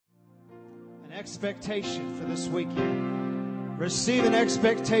expectation for this weekend. Receive an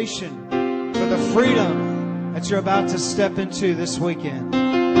expectation for the freedom that you're about to step into this weekend.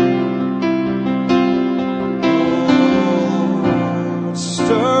 Oh,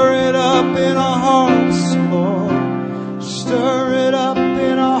 stir it up in our hearts, Lord. Stir it up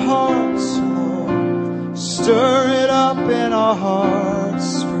in our hearts, Lord. Stir it up in our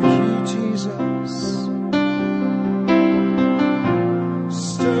hearts for you, Jesus.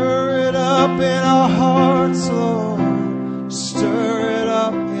 Stir it up in our hearts, Lord. Stir it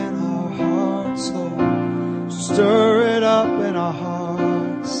up in our hearts, Lord. Stir it up in our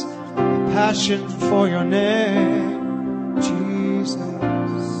hearts. A passion for your name, Jesus.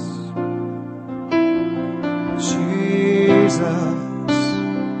 Jesus.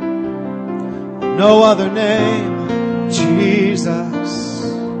 No other name, Jesus.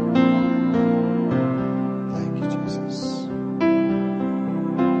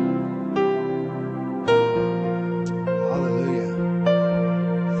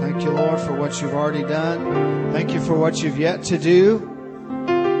 What you've already done. Thank you for what you've yet to do.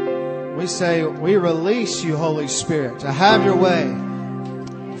 We say, we release you, Holy Spirit, to have your way.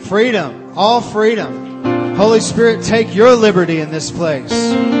 Freedom, all freedom. Holy Spirit, take your liberty in this place.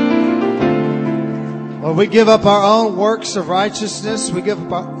 Lord, we give up our own works of righteousness. We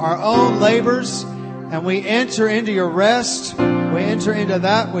give up our own labors, and we enter into your rest. We enter into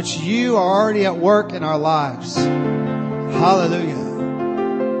that which you are already at work in our lives. Hallelujah.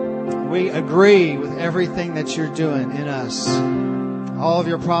 We agree with everything that you're doing in us. All of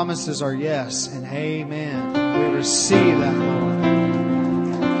your promises are yes and amen. We receive that, Lord.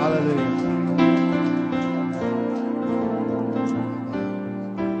 Hallelujah.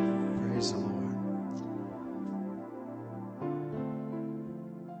 Praise the Lord.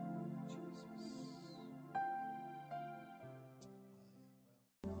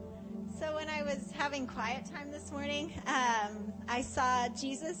 So when I was having quiet time this morning, I saw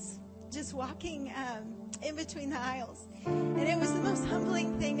Jesus just walking in between the aisles. And it was the most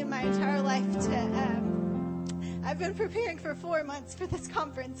humbling thing in my entire life to, I've been preparing for 4 months for this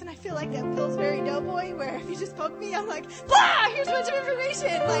conference, and I feel like that feels very Doughboy, where if you just poke me, I'm like, blah, here's a bunch of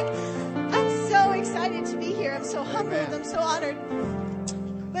information. Like, I'm so excited to be here. I'm so humbled. I'm so honored.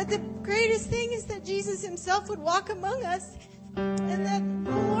 But the greatest thing is that Jesus himself would walk among us, and that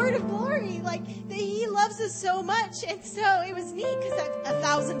the Lord of glory, like, that he loves us so much. And so it was neat because I've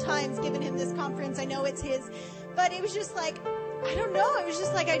 1,000 times given him this conference. I know it's his, but it was just like, I don't know. It was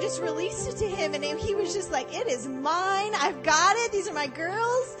just like I just released it to him, and he was just like, it is mine. I've got it. These are my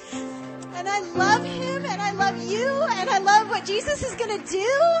girls. And I love him, and I love you, and I love what Jesus is going to do.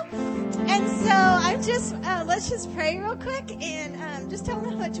 And so I'm just, let's just pray real quick and just tell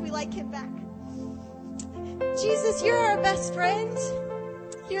him how much we like him back. Jesus, you're our best friend.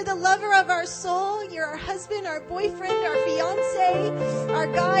 You're the lover of our soul. You're our husband, our boyfriend, our fiance, our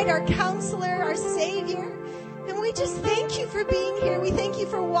guide, our counselor, our savior. And we just thank you for being here. We thank you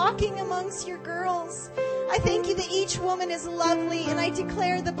for walking amongst your girls. I thank you that each woman is lovely, and I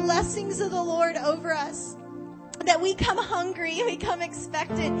declare the blessings of the Lord over us. That we come hungry and we come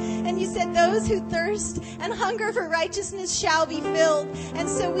expectant. And you said those who thirst and hunger for righteousness shall be filled. And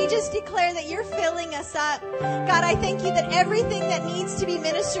so we just declare that you're filling us up. God, I thank you that everything that needs to be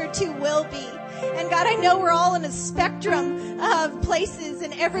ministered to will be. And God, I know we're all in a spectrum of places,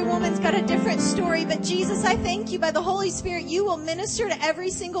 and every woman's got a different story. But Jesus, I thank you by the Holy Spirit, you will minister to every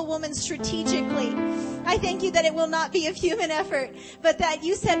single woman strategically. I thank you that it will not be of human effort, but that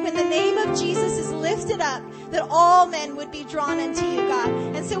you said when the name of Jesus is lifted up, that all men would be drawn unto you, God.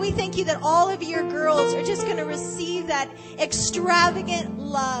 And so we thank you that all of your girls are just going to receive that extravagant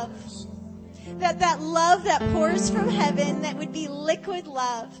love. That love that pours from heaven, that would be liquid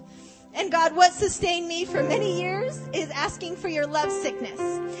love. And God, what sustained me for many years is asking for your love sickness.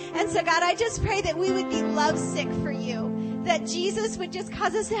 And so God, I just pray that we would be love sick for you. That Jesus would just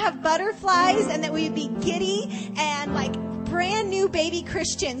cause us to have butterflies, and that we would be giddy and like brand new baby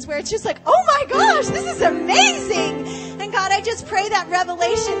Christians, where it's just like, oh my gosh, this is amazing. And God, I just pray that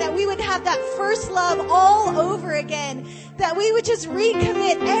revelation, that we would have that first love all over again. That we would just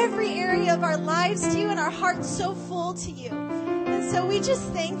recommit every area of our lives to you, and our hearts so full to you. And so we just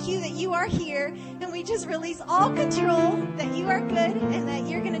thank you that you are here, and we just release all control, that you are good, and that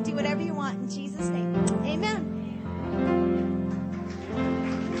you're going to do whatever you want in Jesus' name. Amen.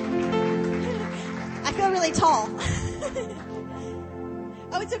 I feel really tall.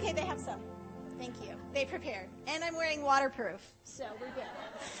 Oh, it's okay. They have some. Thank you. They prepared. And I'm wearing waterproof, so we're good.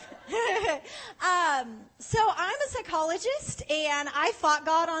 So I'm a psychologist, and I fought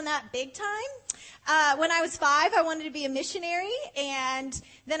God on that big time. When I was 5, I wanted to be a missionary, and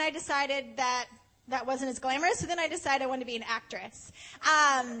then I decided that wasn't as glamorous, so then I decided I wanted to be an actress.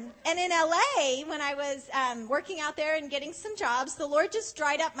 And in LA, when I was working out there and getting some jobs, the Lord just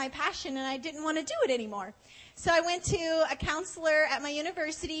dried up my passion, and I didn't want to do it anymore. So I went to a counselor at my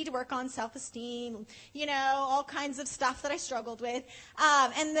university to work on self-esteem, all kinds of stuff that I struggled with.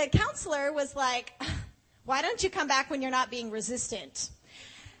 And the counselor was like, why don't you come back when you're not being resistant?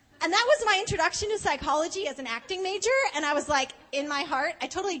 And that was my introduction to psychology as an acting major. And I was like, in my heart, I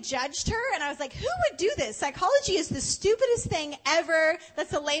totally judged her. And I was like, who would do this? Psychology is the stupidest thing ever.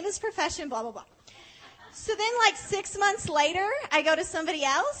 That's the lamest profession, blah, blah, blah. So then 6 months later, I go to somebody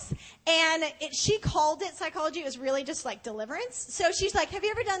else, and she called it psychology. It was really just deliverance. So she's like, have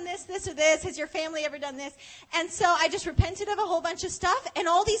you ever done this, this, or this? Has your family ever done this? And so I just repented of a whole bunch of stuff, and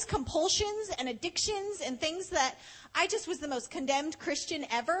all these compulsions and addictions and things that I just was the most condemned Christian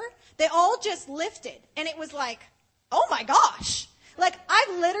ever, they all just lifted. And it was like, oh my gosh.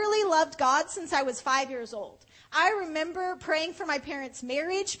 I've literally loved God since I was 5 years old. I remember praying for my parents'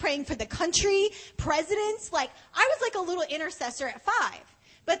 marriage, praying for the country, presidents. I was like a little intercessor at 5.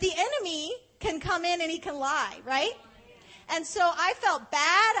 But the enemy can come in and he can lie, right? And so I felt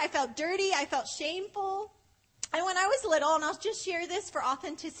bad. I felt dirty. I felt shameful. And when I was little, and I'll just share this for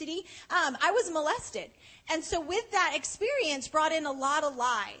authenticity, I was molested. And so with that experience brought in a lot of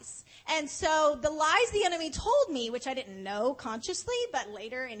lies. And so the lies the enemy told me, which I didn't know consciously, but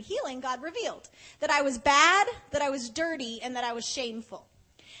later in healing, God revealed that I was bad, that I was dirty, and that I was shameful.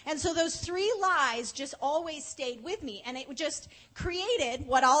 And so those 3 lies just always stayed with me. And it just created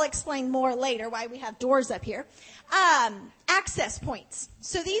what I'll explain more later, why we have doors up here, access points.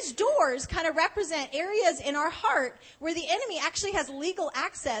 So these doors kind of represent areas in our heart where the enemy actually has legal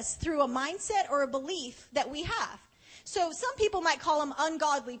access through a mindset or a belief that we have. So some people might call them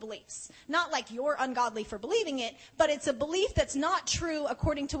ungodly beliefs. Not like you're ungodly for believing it, but it's a belief that's not true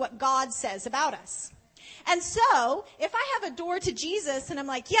according to what God says about us. And so, if I have a door to Jesus and I'm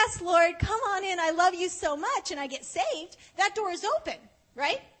like, yes, Lord, come on in, I love you so much, and I get saved, that door is open,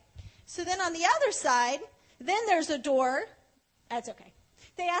 right? So then on the other side, then there's a door. That's okay.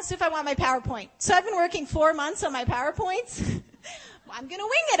 They asked if I want my PowerPoint. So I've been working 4 months on my PowerPoints. I'm going to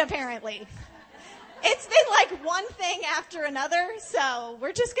wing it, apparently. It's been one thing after another, so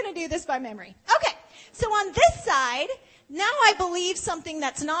we're just going to do this by memory. Okay, so on this side, now I believe something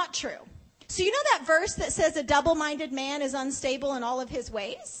that's not true. So you know that verse that says a double-minded man is unstable in all of his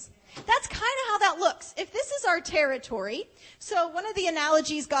ways? That's kind of how that looks. If this is our territory, so one of the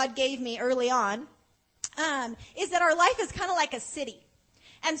analogies God gave me early on is that our life is kind of like a city.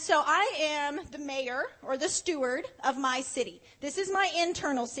 And so I am the mayor or the steward of my city. This is my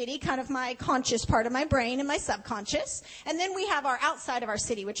internal city, kind of my conscious part of my brain and my subconscious. And then we have our outside of our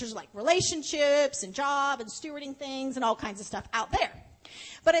city, which is relationships and job and stewarding things and all kinds of stuff out there.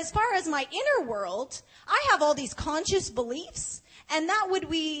 But as far as my inner world, I have all these conscious beliefs, and that would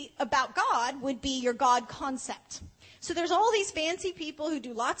be about God, would be your God concept. So there's all these fancy people who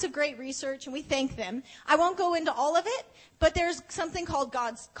do lots of great research, and we thank them. I won't go into all of it, but there's something called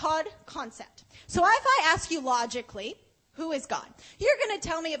God's God concept. So if I ask you logically, who is God? You're going to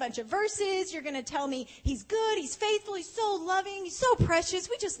tell me a bunch of verses. You're going to tell me he's good, he's faithful, he's so loving, he's so precious.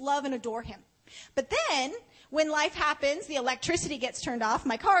 We just love and adore him. But then when life happens, the electricity gets turned off,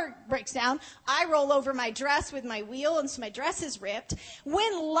 my car breaks down, I roll over my dress with my wheel, and so my dress is ripped.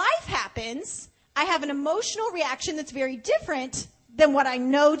 When life happens, I have an emotional reaction that's very different than what I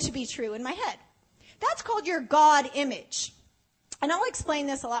know to be true in my head. That's called your God image. And I'll explain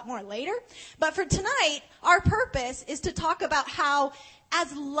this a lot more later. But for tonight, our purpose is to talk about how,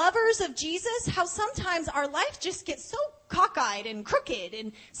 as lovers of Jesus, how sometimes our life just gets so cockeyed and crooked,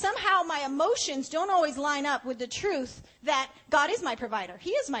 and somehow my emotions don't always line up with the truth that God is my provider.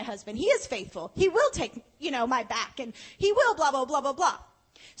 He is my husband. He is faithful. He will take, my back, and he will blah, blah, blah, blah, blah.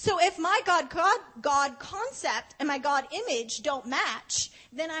 So if my God concept and my God image don't match,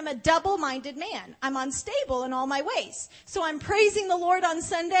 then I'm a double-minded man. I'm unstable in all my ways. So I'm praising the Lord on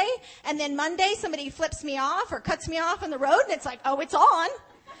Sunday, and then Monday somebody flips me off or cuts me off on the road, and it's like, oh, it's on.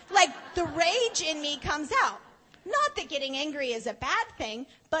 The rage in me comes out. Not that getting angry is a bad thing,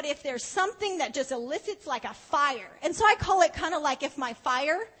 but if there's something that just elicits like a fire. And so I call it kind of like if my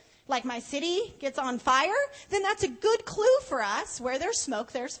fire, like my city, gets on fire, then that's a good clue for us. Where there's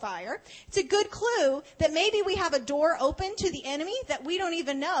smoke, there's fire. It's a good clue that maybe we have a door open to the enemy that we don't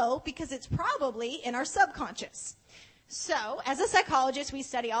even know, because it's probably in our subconscious. So, as a psychologist, we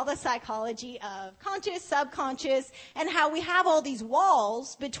study all the psychology of conscious, subconscious, and how we have all these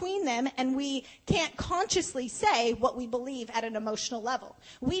walls between them, and we can't consciously say what we believe at an emotional level.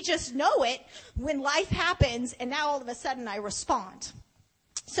 We just know it when life happens, and now all of a sudden I respond.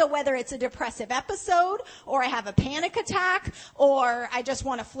 So whether it's a depressive episode, or I have a panic attack, or I just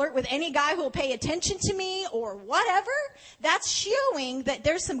want to flirt with any guy who will pay attention to me, or whatever, that's showing that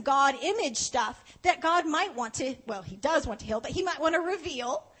there's some God image stuff that God might want to, well, he does want to heal, but he might want to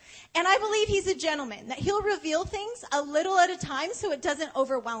reveal. And I believe he's a gentleman, that he'll reveal things a little at a time so it doesn't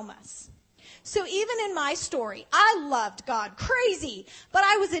overwhelm us. So even in my story, I loved God crazy, but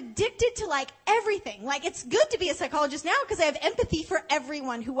I was addicted to like everything. Like, it's good to be a psychologist now because I have empathy for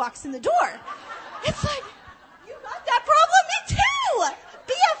everyone who walks in the door. It's like, you got that problem? Me too!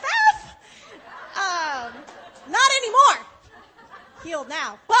 BFF! Not anymore. Healed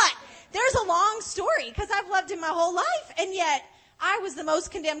now. But there's a long story because I've loved him my whole life, and yet I was the most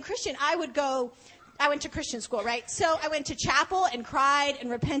condemned Christian. I went to Christian school, right? So I went to chapel and cried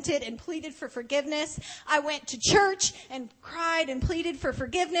and repented and pleaded for forgiveness. I went to church and cried and pleaded for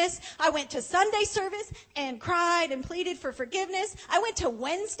forgiveness. I went to Sunday service and cried and pleaded for forgiveness. I went to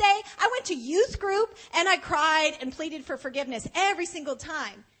Wednesday. I went to youth group and I cried and pleaded for forgiveness every single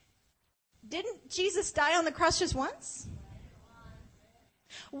time. Didn't Jesus die on the cross just once?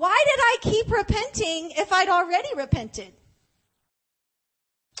 Why did I keep repenting if I'd already repented?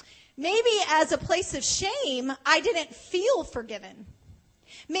 Maybe as a place of shame, I didn't feel forgiven.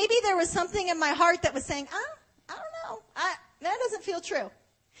 Maybe there was something in my heart that was saying, I don't know, that doesn't feel true.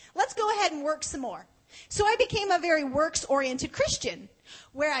 Let's go ahead and work some more. So I became a very works-oriented Christian,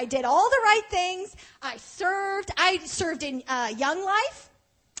 where I did all the right things. I served in Young Life,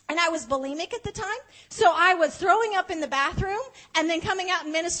 and I was bulimic at the time. So I was throwing up in the bathroom and then coming out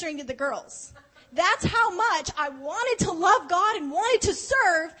and ministering to the girls. That's how much I wanted to love God and wanted to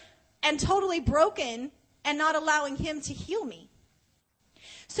serve, and totally broken and not allowing him to heal me.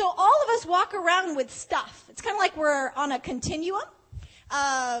 So all of us walk around with stuff. It's kind of like we're on a continuum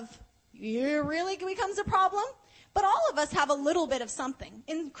of it really becomes a problem, but all of us have a little bit of something.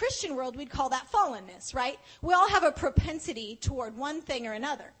 In the Christian world, we'd call that fallenness, right? We all have a propensity toward one thing or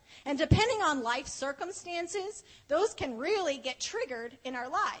another. And depending on life circumstances, those can really get triggered in our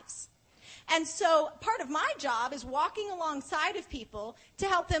lives. And so part of my job is walking alongside of people to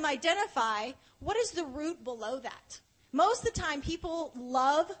help them identify what is the root below that. Most of the time, people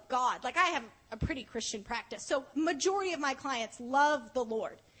love God. Like, I have a pretty Christian practice, so majority of my clients love the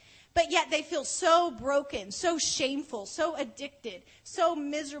Lord. But yet they feel so broken, so shameful, so addicted, so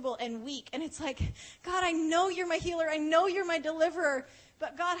miserable and weak. And it's like, God, I know you're my healer. I know you're my deliverer.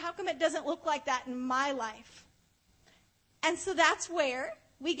 But God, how come it doesn't look like that in my life? And so that's where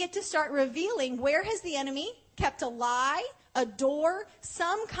we get to start revealing where has the enemy kept a lie, a door,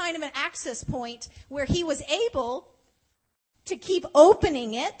 some kind of an access point where he was able to keep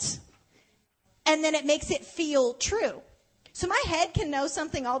opening it, and then it makes it feel true. So my head can know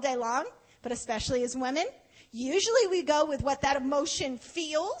something all day long, but especially as women, usually we go with what that emotion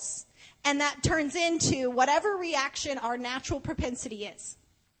feels, and that turns into whatever reaction our natural propensity is.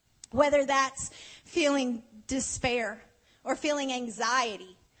 Whether that's feeling despair, or feeling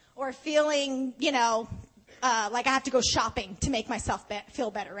anxiety, or feeling, like I have to go shopping to make myself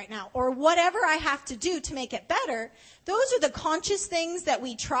feel better right now, or whatever I have to do to make it better. Those are the conscious things that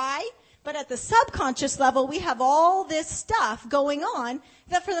we try, but at the subconscious level, we have all this stuff going on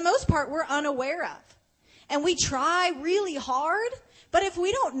that for the most part we're unaware of. And we try really hard, but if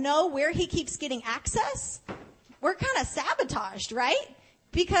we don't know where he keeps getting access, we're kind of sabotaged, right?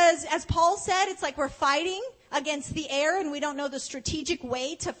 Because as Paul said, it's like we're fighting against the air and we don't know the strategic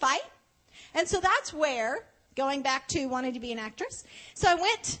way to fight. And so that's where, going back to wanting to be an actress, so I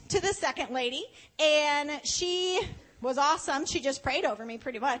went to the second lady and she was awesome. She just prayed over me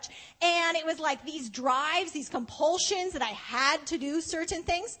pretty much. And it was like these drives, these compulsions that I had to do certain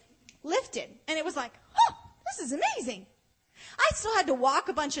things lifted. And it was like, oh, this is amazing. I still had to walk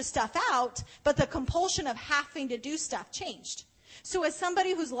a bunch of stuff out, but the compulsion of having to do stuff changed. So as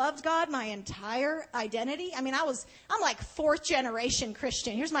somebody who's loved God my entire identity, I'm like 4th generation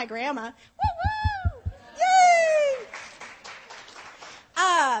Christian. Here's my grandma. Woo woo! Yay!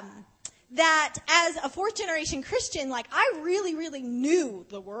 That as a 4th generation Christian, like I really, really knew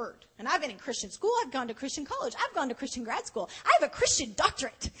the word. And I've been in Christian school. I've gone to Christian college. I've gone to Christian grad school. I have a Christian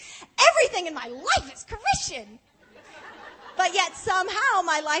doctorate. Everything in my life is Christian. But yet somehow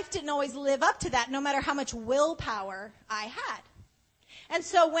my life didn't always live up to that, no matter how much willpower I had. And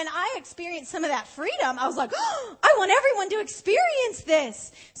so when I experienced some of that freedom, I was like, oh, I want everyone to experience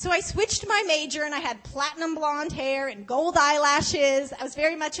this. So I switched my major, and I had platinum blonde hair and gold eyelashes. I was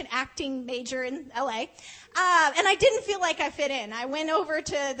very much an acting major in LA. And I didn't feel like I fit in. I went over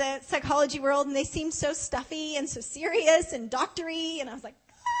to the psychology world, and they seemed so stuffy and so serious and doctory. And I was like,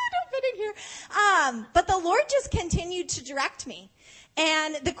 I don't fit in here. But the Lord just continued to direct me.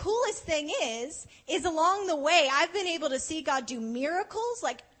 And the coolest thing is along the way, I've been able to see God do miracles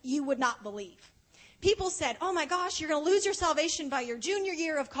like you would not believe. People said, oh my gosh, you're going to lose your salvation by your junior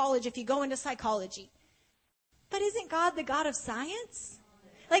year of college if you go into psychology. But isn't God the God of science?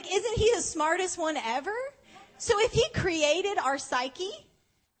 Like, isn't he the smartest one ever? So if he created our psyche,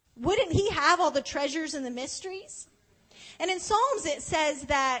 wouldn't he have all the treasures and the mysteries? And in Psalms, it says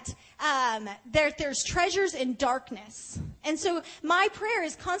that there's treasures in darkness. And so my prayer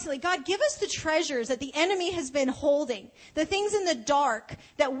is constantly, God, give us the treasures that the enemy has been holding, the things in the dark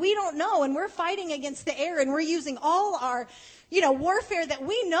that we don't know, and we're fighting against the air, and we're using all our, warfare that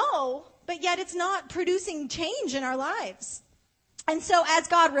we know, but yet it's not producing change in our lives. And so as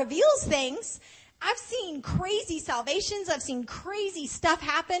God reveals things, I've seen crazy salvations. I've seen crazy stuff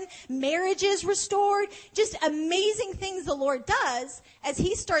happen. Marriages restored. Just amazing things the Lord does as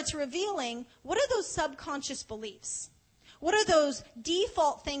he starts revealing what are those subconscious beliefs? What are those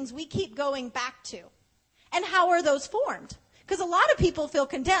default things we keep going back to? And how are those formed? Because a lot of people feel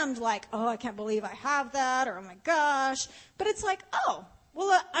condemned like, oh, I can't believe I have that, or oh my gosh. But it's like, oh,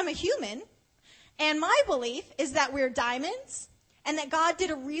 well, I'm a human. And my belief is that we're diamonds. And that God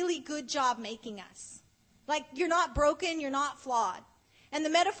did a really good job making us. Like, you're not broken, you're not flawed. And the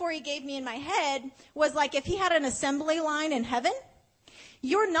metaphor he gave me in my head was like if he had an assembly line in heaven,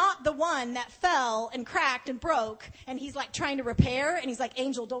 you're not the one that fell and cracked and broke, and he's like trying to repair, and he's like,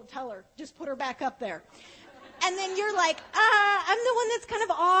 Angel, don't tell her. Just put her back up there. And then you're like, I'm the one that's kind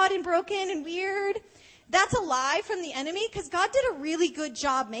of odd and broken and weird. That's a lie from the enemy, because God did a really good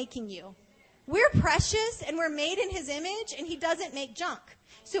job making you. We're precious and we're made in his image, and he doesn't make junk.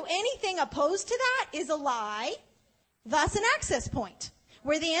 So anything opposed to that is a lie, thus an access point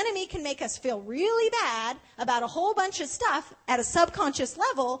where the enemy can make us feel really bad about a whole bunch of stuff at a subconscious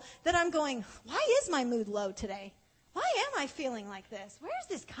level that I'm going, why is my mood low today? Why am I feeling like this? Where is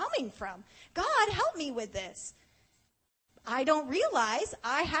this coming from? God, help me with this. I don't realize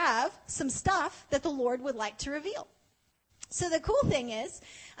I have some stuff that the Lord would like to reveal. So the cool thing is,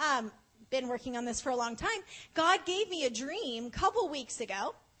 been working on this for a long time. God gave me a dream a couple weeks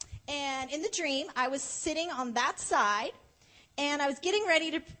ago, and in the dream, I was sitting on that side, and I was getting ready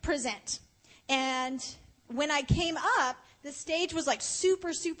to present. And when I came up, the stage was like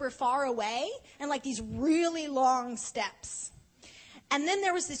super, super far away, and like these really long steps. And then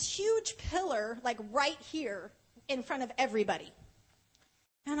there was this huge pillar, like right here in front of everybody.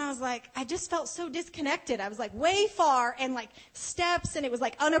 And I was like, I just felt so disconnected. I was like way far and like steps, and it was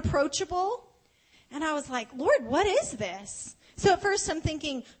like unapproachable. And I was like, Lord, what is this? So at first I'm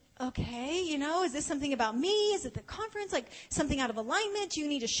thinking, okay, is this something about me? Is it the conference? Like something out of alignment? Do you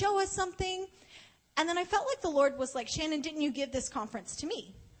need to show us something? And then I felt like the Lord was like, Shannon, didn't you give this conference to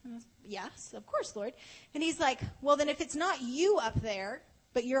me? And I was, yes, of course, Lord. And he's like, well, then if it's not you up there,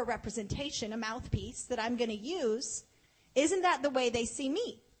 but you're a representation, a mouthpiece that I'm going to use, isn't that the way they see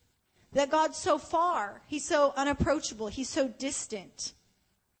me? That God's so far. He's so unapproachable. He's so distant.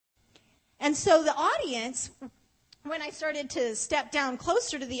 And so the audience, when I started to step down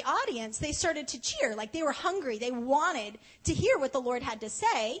closer to the audience, they started to cheer. Like they were hungry. They wanted to hear what the Lord had to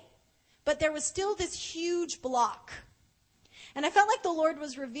say. But there was still this huge block. And I felt like the Lord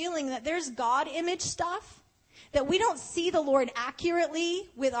was revealing that there's God image stuff, that we don't see the Lord accurately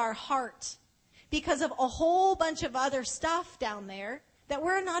with our heart, because of a whole bunch of other stuff down there that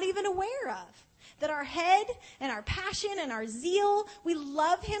we're not even aware of. That our head and our passion and our zeal, we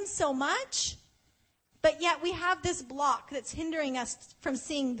love him so much, but yet we have this block that's hindering us from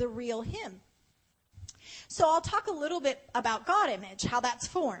seeing the real him. So I'll talk a little bit about God image, how that's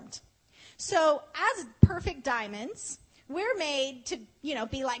formed. So as perfect diamonds, we're made to,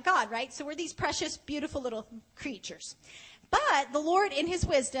 be like God, right? So we're these precious, beautiful little creatures. But the Lord, in his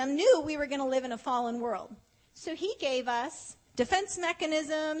wisdom, knew we were going to live in a fallen world. So he gave us defense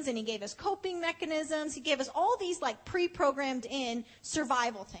mechanisms, and he gave us coping mechanisms. He gave us all these like pre-programmed in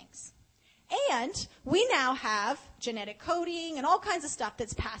survival things. And we now have genetic coding and all kinds of stuff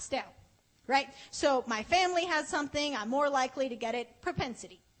that's passed down, right? So my family has something, I'm more likely to get it,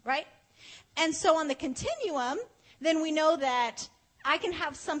 propensity, right? And so on the continuum, then we know that I can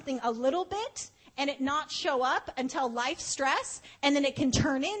have something a little bit and it not show up until life stress, and then it can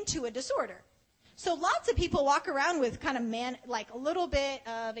turn into a disorder. So lots of people walk around with kind of like a little bit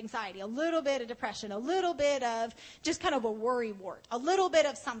of anxiety, a little bit of depression, a little bit of just kind of a worry wart, a little bit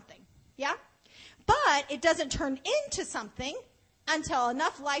of something. Yeah? But it doesn't turn into something until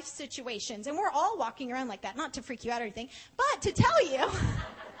enough life situations, and we're all walking around like that, not to freak you out or anything, but to tell you,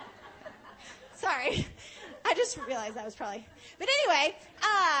 sorry, I just realized that was probably, but anyway,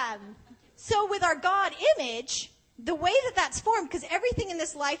 so with our God image, the way that that's formed, because everything in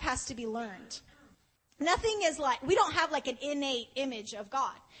this life has to be learned. Nothing is like, we don't have like an innate image of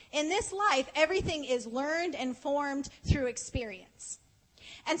God. In this life, everything is learned and formed through experience.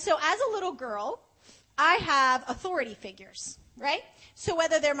 And so as a little girl, I have authority figures, right? So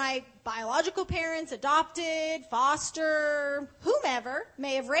whether they're my biological parents, adopted, foster, whomever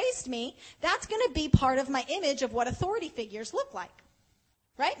may have raised me, that's going to be part of my image of what authority figures look like.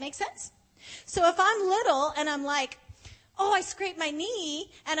 Right? Make sense? So if I'm little and I'm like, oh, I scraped my knee,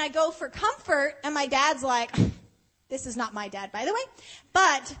 and I go for comfort, and my dad's like, this is not my dad, by the way,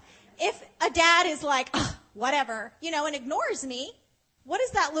 but if a dad is like, oh, whatever, and ignores me, what is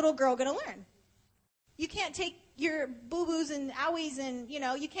that little girl going to learn? You can't take your boo-boos and owies and,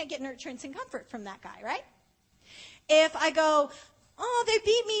 you can't get nurturance and comfort from that guy, right? If I go, oh, they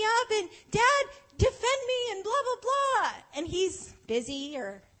beat me up, and Dad, defend me, and blah, blah, blah, and he's busy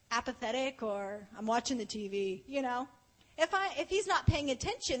or apathetic or I'm watching the TV, If he's not paying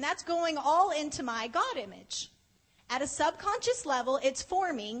attention, that's going all into my God image. At a subconscious level, it's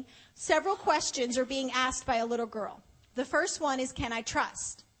forming. Several questions are being asked by a little girl. The first one is, can I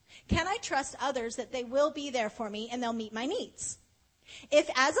trust? Can I trust others that they will be there for me and they'll meet my needs? If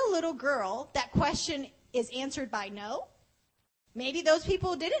as a little girl, that question is answered by no, maybe those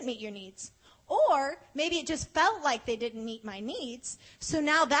people didn't meet your needs. Or maybe it just felt like they didn't meet my needs. So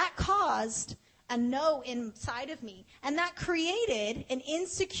now that caused a no inside of me. And that created an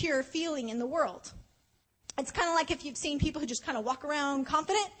insecure feeling in the world. It's kind of like if you've seen people who just kind of walk around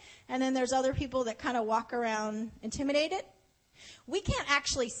confident, and then there's other people that kind of walk around intimidated. We can't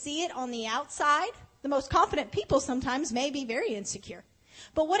actually see it on the outside. The most confident people sometimes may be very insecure.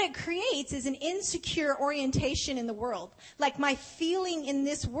 But what it creates is an insecure orientation in the world. Like my feeling in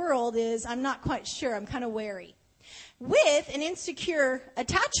this world is, I'm not quite sure, I'm kind of wary. With an insecure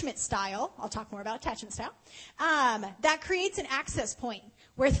attachment style, I'll talk more about attachment style, that creates an access point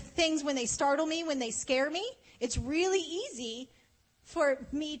where things, when they startle me, when they scare me, it's really easy for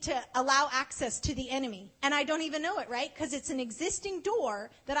me to allow access to the enemy. And I don't even know it, right? Because it's an existing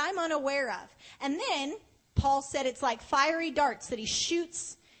door that I'm unaware of. And then Paul said it's like fiery darts that he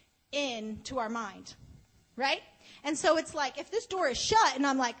shoots into our mind, right? And so it's like, if this door is shut and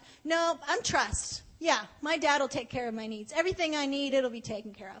I'm like, no, I'm trust. Yeah, my dad will take care of my needs. Everything I need, it'll be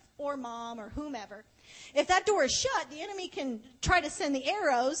taken care of. Or mom or whomever. If that door is shut, the enemy can try to send the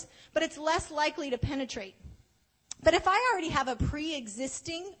arrows, but it's less likely to penetrate. But if I already have a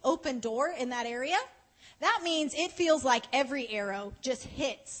pre-existing open door in that area, that means it feels like every arrow just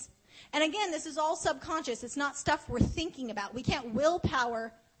hits. And again, this is all subconscious. It's not stuff we're thinking about. We can't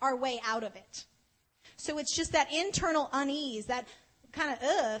willpower our way out of it. So it's just that internal unease, that kind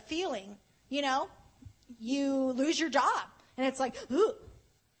of feeling, you lose your job. And it's like, ugh.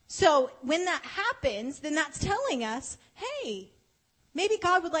 So when that happens, then that's telling us, hey, maybe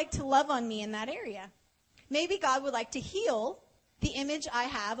God would like to love on me in that area. Maybe God would like to heal the image I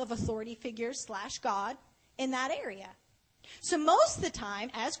have of authority figure / God in that area. So most of the time,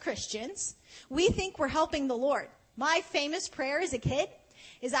 as Christians, we think we're helping the Lord. My famous prayer as a kid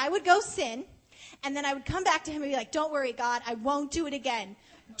is I would go sin, and then I would come back to him and be like, don't worry, God, I won't do it again.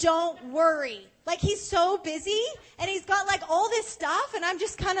 Don't worry. Like, he's so busy, and he's got like all this stuff, and I'm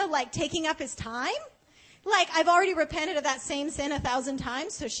just kind of like taking up his time. Like, I've already repented of that same sin 1,000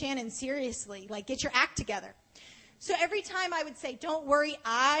 times, so Shannon, seriously, like, get your act together. So every time I would say, don't worry,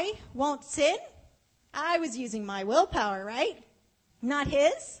 I won't sin, I was using my willpower, right? Not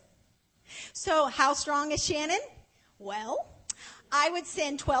his. So how strong is Shannon? Well, I would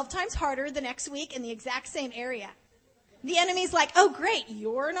sin 12 times harder the next week in the exact same area. The enemy's like, oh, great,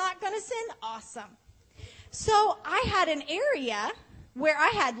 you're not going to sin? Awesome. So I had an area where I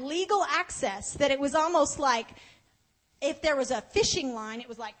had legal access that it was almost like if there was a fishing line, it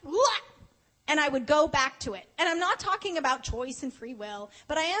was like, what? And I would go back to it. And I'm not talking about choice and free will,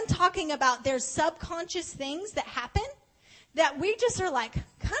 but I am talking about there's subconscious things that happen that we just are like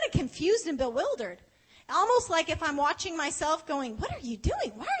kind of confused and bewildered. Almost like if I'm watching myself going, what are you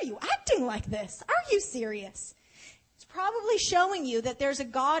doing? Why are you acting like this? Are you serious? It's probably showing you that there's a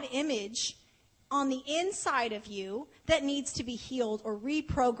God image on the inside of you that needs to be healed or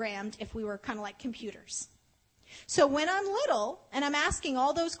reprogrammed if we were kind of like computers. So when I'm little and I'm asking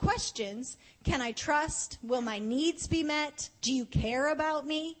all those questions, can I trust? Will my needs be met? Do you care about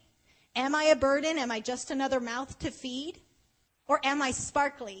me? Am I a burden? Am I just another mouth to feed? Or am I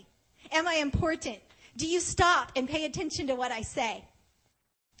sparkly? Am I important? Do you stop and pay attention to what I say?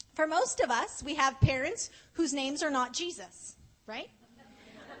 For most of us, we have parents whose names are not Jesus, right?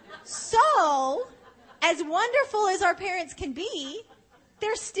 So, as wonderful as our parents can be,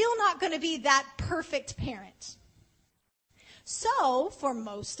 they're still not going to be that perfect parent. So, for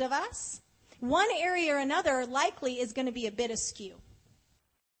most of us, one area or another likely is going to be a bit askew.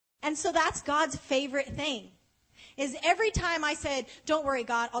 And so that's God's favorite thing. Is every time I said, don't worry,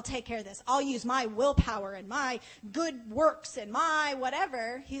 God, I'll take care of this. I'll use my willpower and my good works and my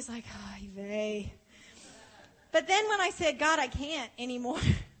whatever. He's like, Yve. But then when I said, God, I can't anymore.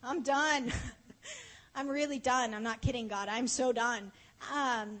 I'm done. I'm really done. I'm not kidding, God. I'm so done.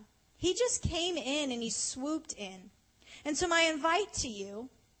 He just came in and he swooped in. And so my invite to you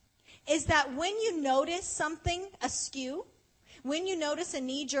is that when you notice something askew, when you notice a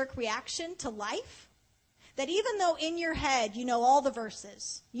knee-jerk reaction to life, that even though in your head you know all the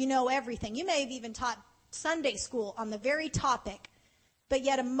verses, you know everything, you may have even taught Sunday school on the very topic, but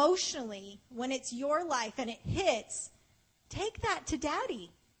yet emotionally, when it's your life and it hits, take that to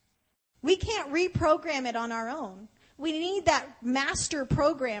Daddy. We can't reprogram it on our own. We need that master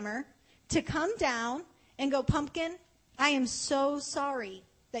programmer to come down and go, Pumpkin, I am so sorry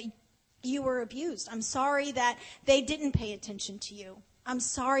that you were abused. I'm sorry that they didn't pay attention to you. I'm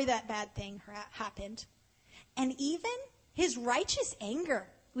sorry that bad thing happened. And even his righteous anger,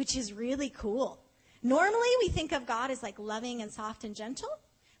 which is really cool. Normally we think of God as like loving and soft and gentle,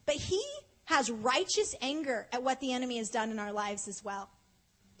 but he has righteous anger at what the enemy has done in our lives as well.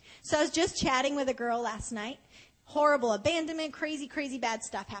 So I was just chatting with a girl last night. Horrible abandonment, crazy, crazy bad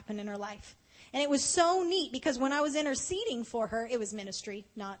stuff happened in her life. And it was so neat because when I was interceding for her, it was ministry,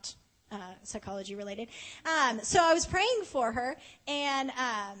 not psychology related. So I was praying for her, and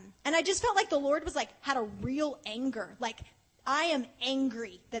I just felt like the Lord was like, had a real anger. Like, I am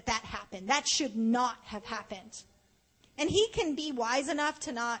angry that happened. That should not have happened. And he can be wise enough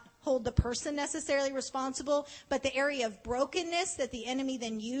to not hold the person necessarily responsible, but the area of brokenness that the enemy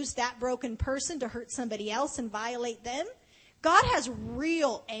then used that broken person to hurt somebody else and violate them, God has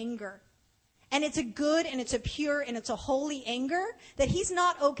real anger. And it's a good and it's a pure and it's a holy anger that he's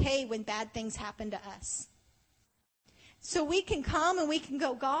not okay when bad things happen to us. So we can come and we can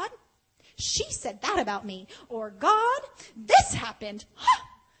go, God, she said that about me. Or God, this happened.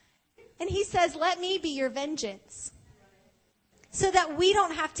 And he says, let me be your vengeance. So that we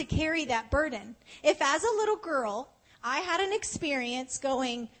don't have to carry that burden. If as a little girl, I had an experience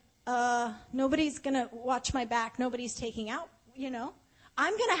going, nobody's going to watch my back. Nobody's taking out,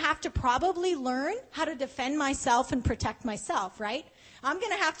 I'm going to have to probably learn how to defend myself and protect myself, right? I'm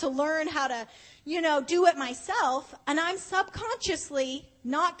going to have to learn how to, do it myself. And I'm subconsciously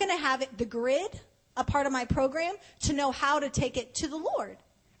not going to have it, the grid, a part of my program, to know how to take it to the Lord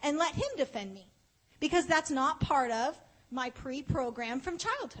and let him defend me. Because that's not part of my pre-program from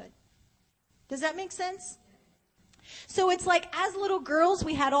childhood. Does that make sense? So it's like as little girls,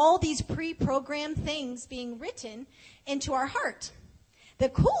 we had all these pre-programmed things being written into our heart. The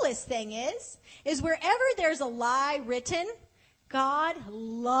coolest thing is wherever there's a lie written, God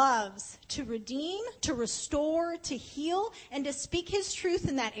loves to redeem, to restore, to heal, and to speak his truth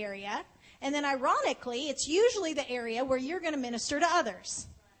in that area. And then ironically, it's usually the area where you're going to minister to others.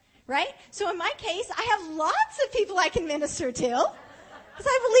 Right? So in my case, I have lots of people I can minister to because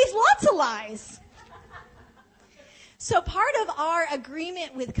I believe lots of lies. So part of our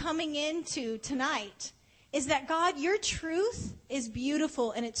agreement with coming into tonight is that, God, your truth is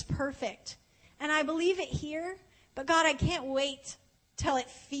beautiful and it's perfect. And I believe it here, but God, I can't wait till it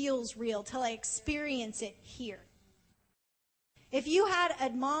feels real, till I experience it here. If you had a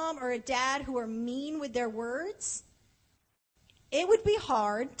mom or a dad who are mean with their words, it would be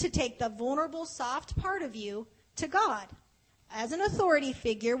hard to take the vulnerable, soft part of you to God. As an authority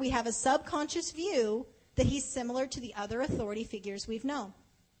figure, we have a subconscious view that he's similar to the other authority figures we've known.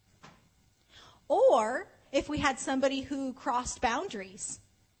 Or if we had somebody who crossed boundaries,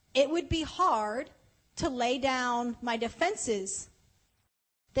 it would be hard to lay down my defenses.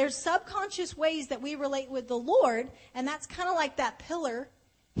 There's subconscious ways that we relate with the Lord, and that's kind of like that pillar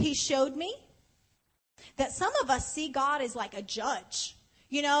he showed me. That some of us see God as like a judge,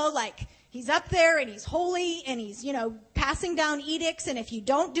 like he's up there and he's holy and he's, passing down edicts. And if you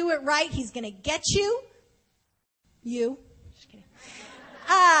don't do it right, he's going to get you. Just kidding.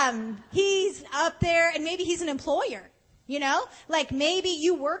 He's up there and maybe he's an employer, like maybe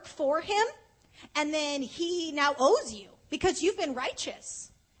you work for him, and then he now owes you because you've been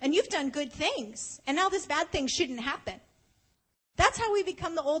righteous and you've done good things, and now this bad thing shouldn't happen. That's how we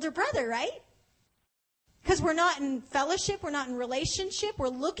become the older brother, right? Because we're not in fellowship, we're not in relationship, we're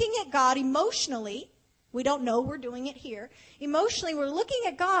looking at God emotionally. We don't know we're doing it here. Emotionally, we're looking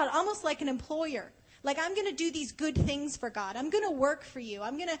at God almost like an employer. Like, I'm going to do these good things for God. I'm going to work for you.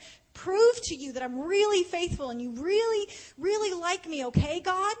 I'm going to prove to you that I'm really faithful and you really, really like me, okay,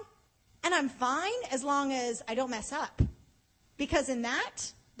 God? And I'm fine as long as I don't mess up. Because in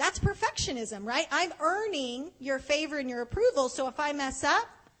that's perfectionism, right? I'm earning your favor and your approval, so if I mess up,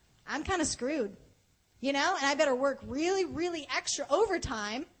 I'm kind of screwed. You know? And I better work really, really extra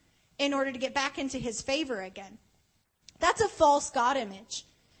overtime in order to get back into his favor again. That's a false God image.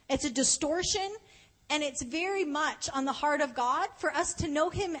 It's a distortion. And it's very much on the heart of God for us to know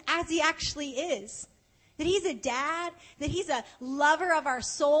him as he actually is. That he's a dad, that he's a lover of our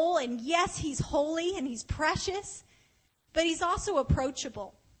soul, and yes, he's holy and he's precious, but he's also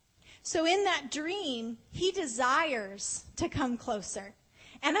approachable. So in that dream, he desires to come closer.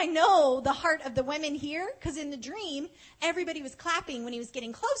 And I know the heart of the women here, because in the dream, everybody was clapping when he was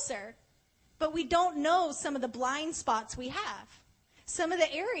getting closer, but we don't know some of the blind spots we have. Some of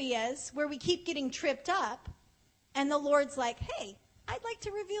the areas where we keep getting tripped up, and the Lord's like, hey, I'd like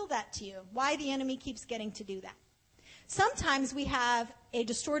to reveal that to you, why the enemy keeps getting to do that. Sometimes we have a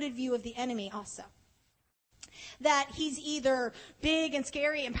distorted view of the enemy also. That he's either big and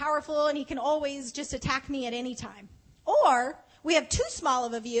scary and powerful, and he can always just attack me at any time. Or we have too small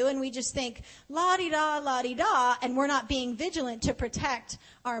of a view, and we just think, la-di-da, and we're not being vigilant to protect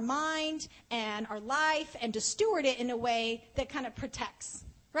our mind and our life and to steward it in a way that kind of protects,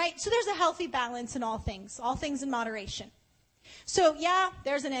 right? So there's a healthy balance in all things in moderation. So yeah,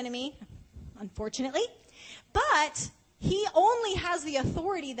 there's an enemy, unfortunately, but he only has the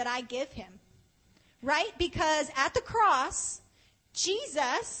authority that I give him, right? Because at the cross,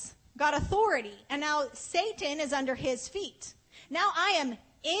 Jesus got authority, and now Satan is under his feet. Now I am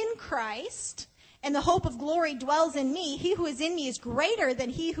in Christ, and the hope of glory dwells in me. He who is in me is greater than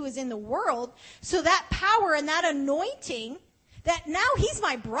he who is in the world. So that power and that anointing, that now he's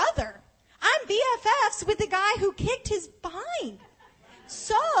my brother. I'm BFFs with the guy who kicked his behind.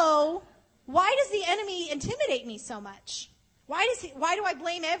 So why does the enemy intimidate me so much? Why do I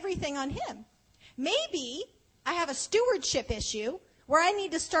blame everything on him? Maybe I have a stewardship issue where I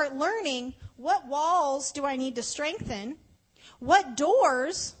need to start learning what walls do I need to strengthen. What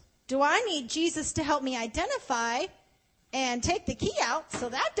doors do I need Jesus to help me identify and take the key out so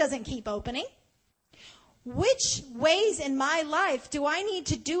that doesn't keep opening? Which ways in my life do I need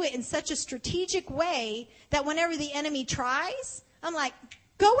to do it in such a strategic way that whenever the enemy tries, I'm like,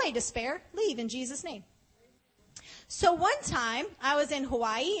 go away, despair, leave in Jesus' name. So one time I was in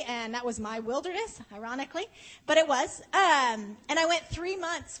Hawaii, and that was my wilderness, ironically, but it was. And I went 3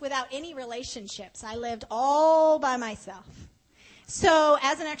 months without any relationships. I lived all by myself. So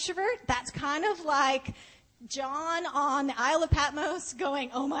as an extrovert, that's kind of like John on the Isle of Patmos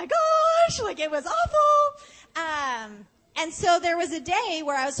going, oh my gosh, like it was awful. And so there was a day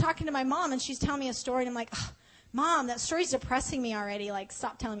where I was talking to my mom, and she's telling me a story, and I'm like, oh, Mom, that story's depressing me already. Like,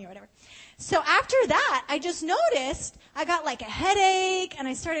 stop telling me or whatever. So after that, I just noticed I got like a headache, and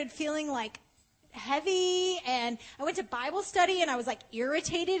I started feeling like heavy, and I went to Bible study, and I was like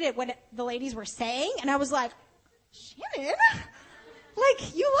irritated at what the ladies were saying, and I was like, Shannon,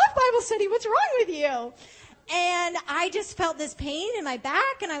 like, you love Bible study. What's wrong with you? And I just felt this pain in my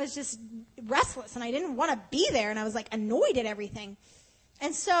back, and I was just restless, and I didn't want to be there, and I was like annoyed at everything.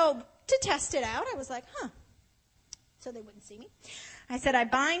 And so to test it out, I was like, so they wouldn't see me. I said, I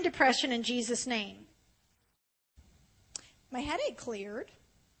bind depression in Jesus' name. My headache cleared.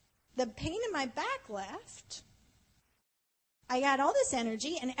 The pain in my back left. I got all this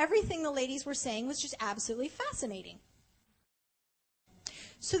energy, and everything the ladies were saying was just absolutely fascinating.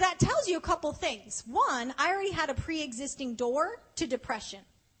 So that tells you a couple things. One, I already had a pre-existing door to depression.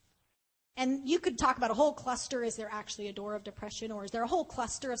 And you could talk about a whole cluster. Is there actually a door of depression, or is there a whole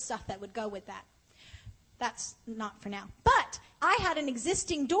cluster of stuff that would go with that? That's not for now. But I had an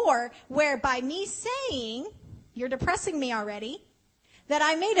existing door where by me saying, you're depressing me already, that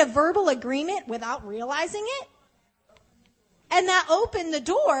I made a verbal agreement without realizing it. And that opened the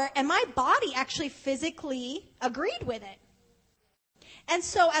door, and my body actually physically agreed with it. And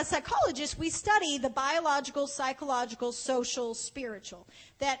so as psychologists, we study the biological, psychological, social, spiritual.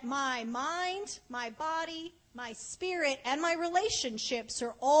 That my mind, my body, my spirit, and my relationships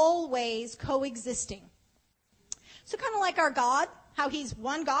are always coexisting. So kind of like our God, how he's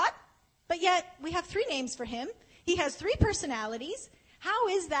one God, but yet we have 3 names for him. He has 3 personalities. How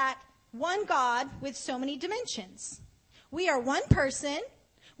is that one God with so many dimensions. We are one person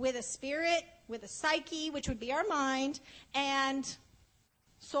with a spirit, with a psyche, which would be our mind, and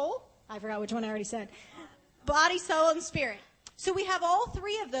soul. I forgot which one I already said. Body, soul, and spirit. So we have all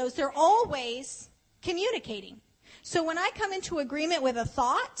three of those. They're always communicating. So when I come into agreement with a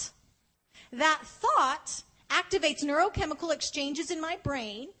thought, that thought activates neurochemical exchanges in my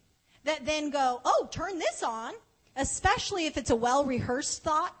brain that then go, oh, turn this on, especially if it's a well-rehearsed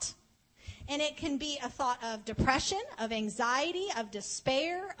thought. And it can be a thought of depression, of anxiety, of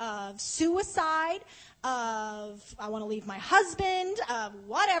despair, of suicide, of I want to leave my husband, of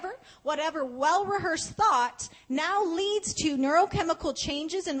whatever well-rehearsed thought now leads to neurochemical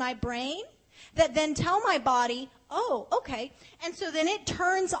changes in my brain that then tell my body, oh, okay. And so then it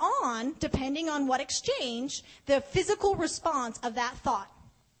turns on, depending on what exchange, the physical response of that thought.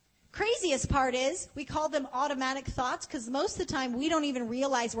 Craziest part is we call them automatic thoughts because most of the time we don't even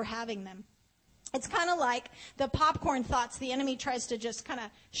realize we're having them. It's kind of like the popcorn thoughts the enemy tries to just kind of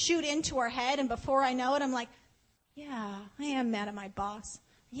shoot into our head, and before I know it, I'm like, yeah, I am mad at my boss.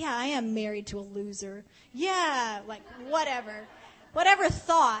 Yeah, I am married to a loser. Yeah, like whatever. Whatever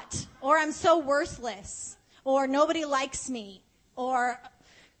thought, or I'm so worthless, or nobody likes me, or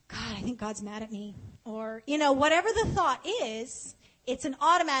God, I think God's mad at me, or, whatever the thought is, it's an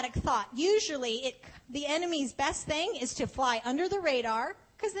automatic thought. Usually, the enemy's best thing is to fly under the radar,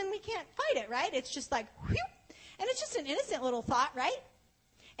 because then we can't fight it, right? It's just like, whew, and it's just an innocent little thought, right?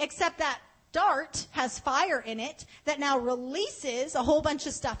 Except that dart has fire in it that now releases a whole bunch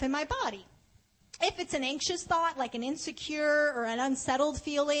of stuff in my body. If it's an anxious thought, like an insecure or an unsettled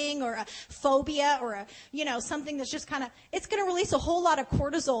feeling or a phobia or something that's just it's going to release a whole lot of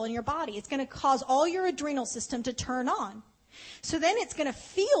cortisol in your body. It's going to cause all your adrenal system to turn on. So then it's going to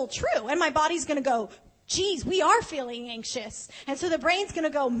feel true, and my body's going to go, geez, we are feeling anxious. And so the brain's going to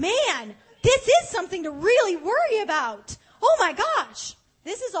go, man, this is something to really worry about. Oh my gosh.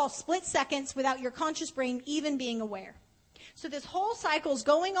 This is all split seconds without your conscious brain even being aware. So this whole cycle's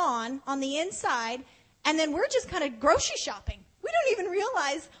going on the inside, and then we're just kind of grocery shopping. We don't even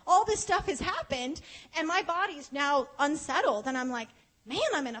realize all this stuff has happened, and my body's now unsettled, and I'm like, man,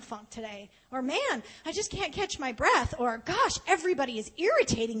 I'm in a funk today. Or, man, I just can't catch my breath. Or, gosh, everybody is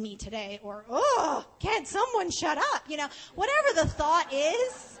irritating me today. Or, oh, can't someone shut up? Whatever the thought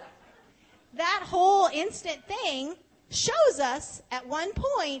is, that whole instant thing shows us at one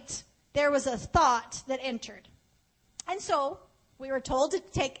point there was a thought that entered. And so we were told to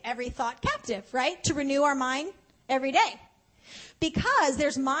take every thought captive, right? To renew our mind every day. Because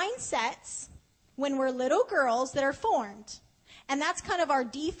there's mindsets when we're little girls that are formed. And that's kind of our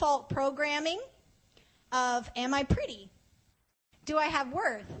default programming of, am I pretty? Do I have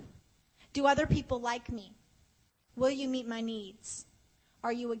worth? Do other people like me? Will you meet my needs?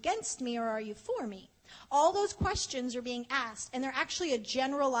 Are you against me or are you for me? All those questions are being asked, and they're actually a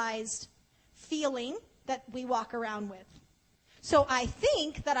generalized feeling that we walk around with. So I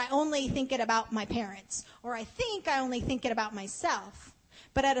think that I only think it about my parents, or I think I only think it about myself.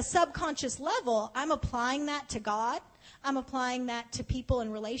 But at a subconscious level, I'm applying that to God. I'm applying that to people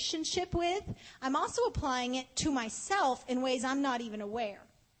in relationship with. I'm also applying it to myself in ways I'm not even aware.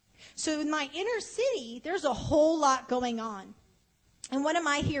 So in my inner city, there's a whole lot going on. And one of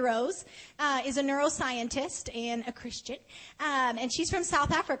my heroes is a neuroscientist and a Christian, and she's from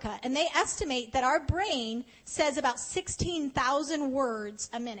South Africa. And they estimate that our brain says about 16,000 words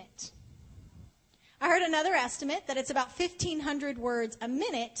a minute. I heard another estimate that it's about 1,500 words a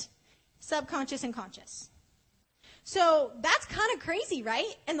minute, subconscious and conscious. So that's kind of crazy,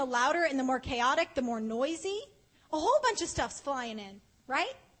 right? And the louder and the more chaotic, the more noisy, a whole bunch of stuff's flying in,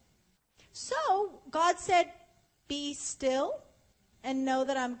 right? So God said, be still and know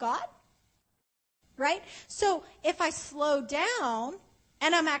that I'm God, right? So if I slow down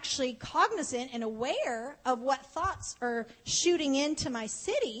and I'm actually cognizant and aware of what thoughts are shooting into my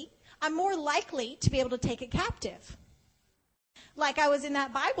city, I'm more likely to be able to take it captive. Like I was in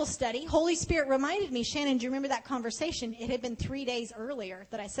that Bible study, Holy Spirit reminded me, Shannon, do you remember that conversation? It had been 3 days earlier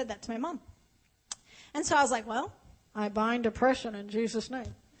that I said that to my mom. And so I was like, well, I bind depression in Jesus'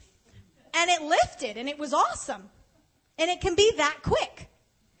 name. And it lifted, and it was awesome. And it can be that quick.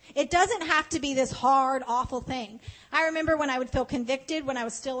 It doesn't have to be this hard, awful thing. I remember when I would feel convicted, when I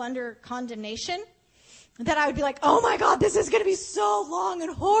was still under condemnation, that I would be like, oh my God, this is going to be so long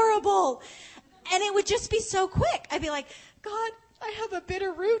and horrible. And it would just be so quick. I'd be like, God, I have a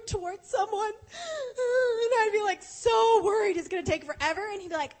bitter root towards someone. And I'd be like so worried it's going to take forever. And he'd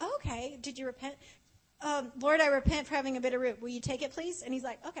be like, okay, did you repent? Lord, I repent for having a bitter root. Will you take it, please? And he's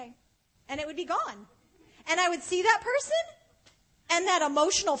like, okay. And it would be gone. And I would see that person, And that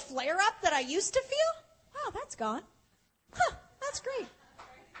emotional flare-up that I used to feel, wow, that's gone. Huh, that's great.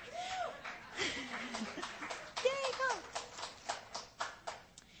 Yay, go.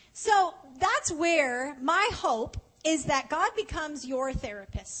 So that's where my hope is that God becomes your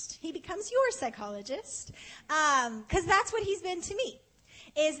therapist. He becomes your psychologist, because that's what he's been to me,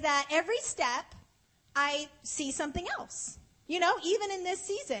 is that every step I see something else. You know, even in this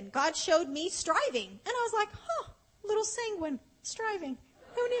season, God showed me striving. And I was like, a little sanguine, striving.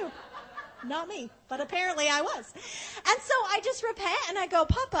 Who knew? Not me, but apparently I was. And so I just repent and I go,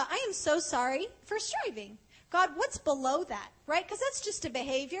 Papa, I am so sorry for striving. God, what's below that, right? Because that's just a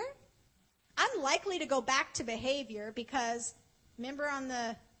behavior. I'm likely to go back to behavior because, remember on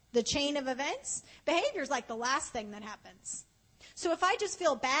the chain of events? Behavior is like the last thing that happens. So if I just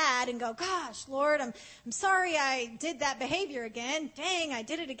feel bad and go, gosh, Lord, I'm sorry I did that behavior again. Dang, I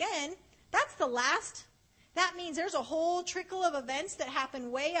did it again. That's the last. That means there's a whole trickle of events that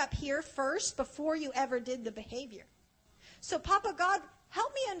happen way up here first before you ever did the behavior. So Papa God,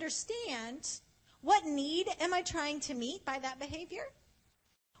 help me understand, what need am I trying to meet by that behavior?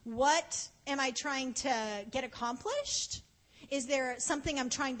 What am I trying to get accomplished? Is there something I'm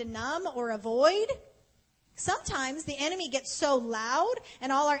trying to numb or avoid? Sometimes the enemy gets so loud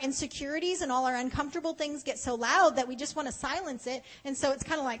and all our insecurities and all our uncomfortable things get so loud that we just want to silence it. And so it's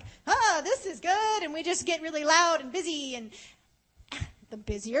kind of like, this is good. And we just get really loud and busy. And the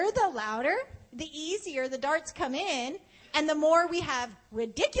busier, the louder, the easier the darts come in. And the more we have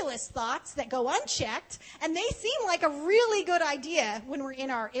ridiculous thoughts that go unchecked. And they seem like a really good idea when we're in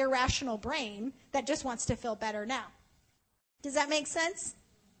our irrational brain that just wants to feel better now. Does that make sense?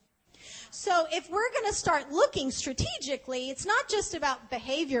 So if we're going to start looking strategically, it's not just about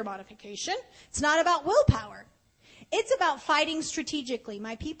behavior modification. It's not about willpower. It's about fighting strategically.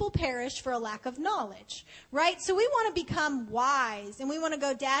 My people perish for a lack of knowledge, right? So we want to become wise and we want to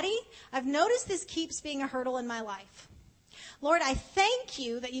go, Daddy, I've noticed this keeps being a hurdle in my life. Lord, I thank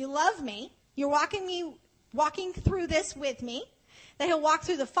you that you love me. You're walking through this with me, that he'll walk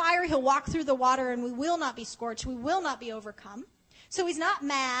through the fire, he'll walk through the water, and we will not be scorched. We will not be overcome. So he's not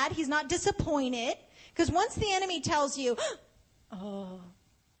mad. He's not disappointed. Because once the enemy tells you, oh,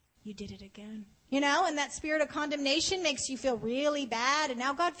 you did it again. You know, and that spirit of condemnation makes you feel really bad. And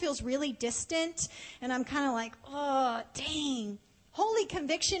now God feels really distant. And I'm kind of like, oh, dang. Holy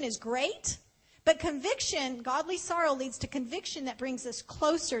conviction is great. But conviction, godly sorrow leads to conviction that brings us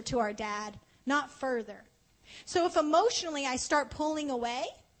closer to our dad, not further. So if emotionally I start pulling away,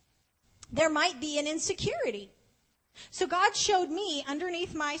 there might be an insecurity. So God showed me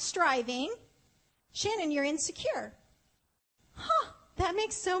underneath my striving, Shannon, you're insecure. That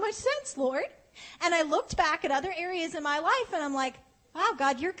makes so much sense, Lord. And I looked back at other areas in my life and I'm like, wow,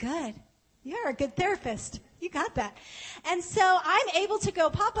 God, you're good. You're a good therapist. You got that. And so I'm able to go,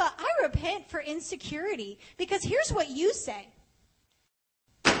 Papa, I repent for insecurity because here's what you say.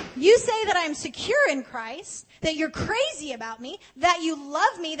 You say that I'm secure in Christ, that you're crazy about me, that you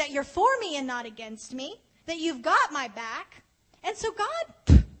love me, that you're for me and not against me, that you've got my back. And so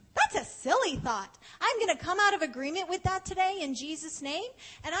God, that's a silly thought. I'm going to come out of agreement with that today in Jesus' name.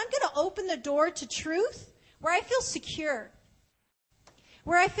 And I'm going to open the door to truth where I feel secure.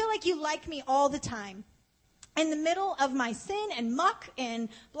 Where I feel like you like me all the time. In the middle of my sin and muck and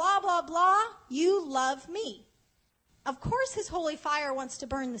blah, blah, blah, you love me. Of course his holy fire wants to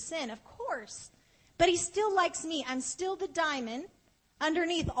burn the sin. Of course. But he still likes me. I'm still the diamond.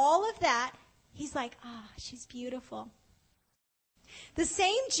 Underneath all of that, he's like, she's beautiful. The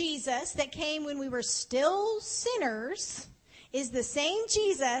same Jesus that came when we were still sinners is the same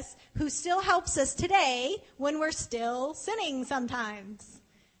Jesus who still helps us today when we're still sinning sometimes.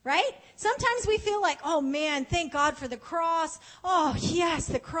 Right? Sometimes we feel like, oh man, thank God for the cross. Oh yes,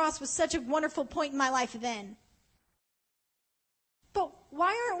 the cross was such a wonderful point in my life then. But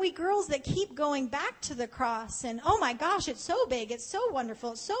why aren't we girls that keep going back to the cross and, oh my gosh, it's so big, it's so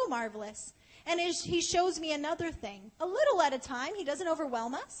wonderful, it's so marvelous. And he shows me another thing. A little at a time. He doesn't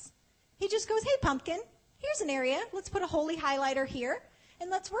overwhelm us. He just goes, hey, pumpkin, here's an area. Let's put a holy highlighter here,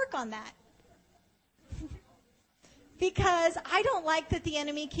 and let's work on that. Because I don't like that the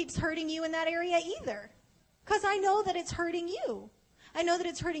enemy keeps hurting you in that area either. Because I know that it's hurting you. I know that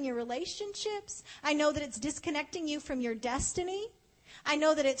it's hurting your relationships. I know that it's disconnecting you from your destiny. I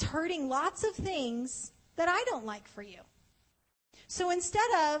know that it's hurting lots of things that I don't like for you. So instead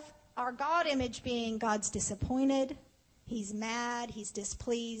of our God image being God's disappointed, he's mad, he's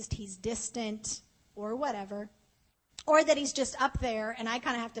displeased, he's distant, or whatever, or that he's just up there and I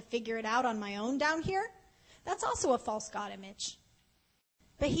kind of have to figure it out on my own down here, that's also a false God image.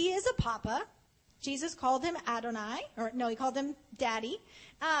 But he is a papa Jesus called him Adonai, or no, he called him Daddy.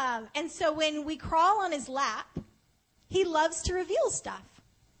 And so when we crawl on his lap, he loves to reveal stuff.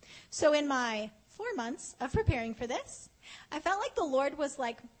 So in my 4 months of preparing for this, I felt like the Lord was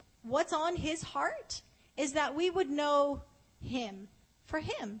like, what's on his heart is that we would know him for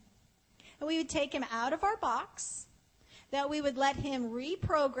him. And we would take him out of our box, that we would let him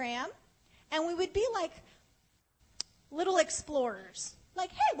reprogram, and we would be like little explorers.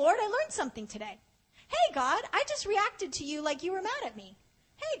 Like, hey, Lord, I learned something today. Hey, God, I just reacted to you like you were mad at me.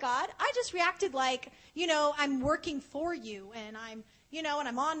 Hey, God, I just reacted like, I'm working for you, and I'm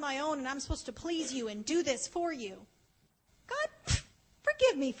on my own, and I'm supposed to please you and do this for you. God,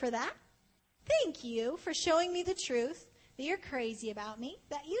 forgive me for that. Thank you for showing me the truth, that you're crazy about me,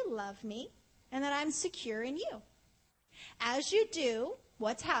 that you love me, and that I'm secure in you. As you do,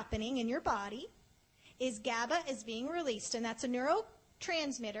 what's happening in your body is GABA is being released, and that's a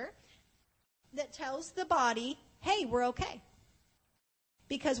neurotransmitter that tells the body, hey, we're okay.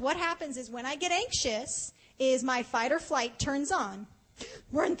 Because what happens is when I get anxious is my fight or flight turns on.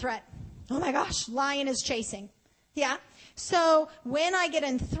 We're in threat. Oh my gosh, lion is chasing. Yeah. So when I get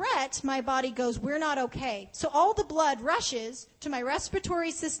in threat, my body goes, we're not okay. So all the blood rushes to my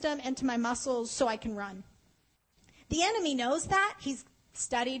respiratory system and to my muscles so I can run. The enemy knows that. He's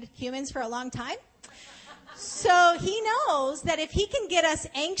studied humans for a long time. So he knows that if he can get us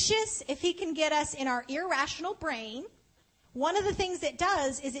anxious, if he can get us in our irrational brain, one of the things it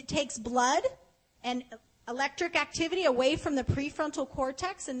does is it takes blood and electric activity away from the prefrontal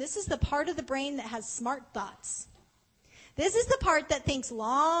cortex, and this is the part of the brain that has smart thoughts. This is the part that thinks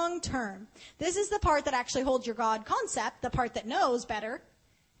long term. This is the part that actually holds your God concept, the part that knows better.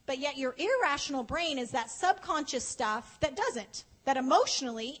 But yet your irrational brain is that subconscious stuff that doesn't, that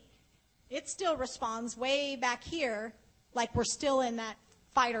emotionally, it still responds way back here like we're still in that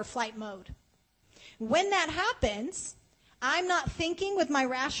fight or flight mode. When that happens, I'm not thinking with my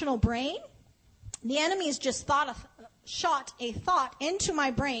rational brain. The enemy has just shot a thought into my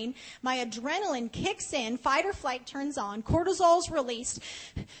brain. My adrenaline kicks in, fight or flight turns on, cortisol's released,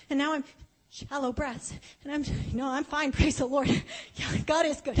 and now I'm shallow breaths, and I'm fine, praise the Lord. Yeah, God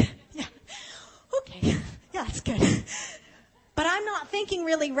is good. Yeah. Okay. Yeah, that's good. But I'm not thinking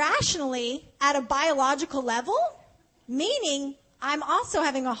really rationally at a biological level, meaning I'm also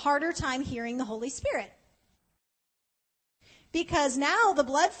having a harder time hearing the Holy Spirit. Because now the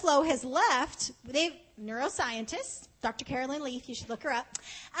blood flow has left. Neuroscientists, Dr. Carolyn Leaf, you should look her up.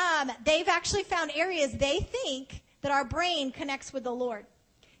 They've actually found areas they think that our brain connects with the Lord.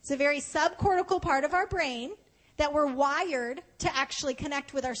 It's a very subcortical part of our brain that we're wired to actually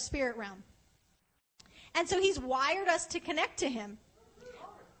connect with our spirit realm. And so he's wired us to connect to him.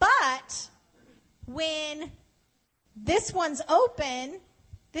 But when this one's open,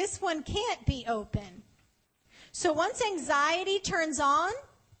 this one can't be open. So once anxiety turns on,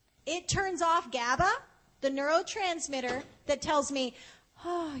 it turns off GABA, the neurotransmitter that tells me,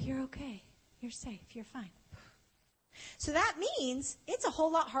 oh, you're okay. You're safe. You're fine. So that means it's a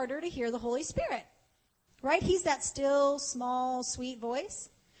whole lot harder to hear the Holy Spirit, right? He's that still, small, sweet voice.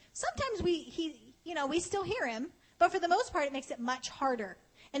 Sometimes we still hear him, but for the most part, it makes it much harder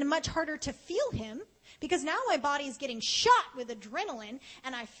and much harder to feel him because now my body is getting shot with adrenaline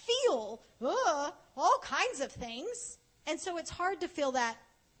and I feel all kinds of things. And so it's hard to feel that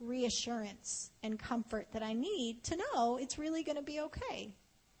reassurance and comfort that I need to know it's really going to be okay.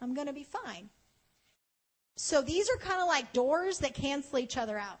 I'm going to be fine. So these are kind of like doors that cancel each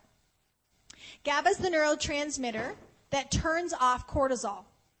other out. GABA is the neurotransmitter that turns off cortisol.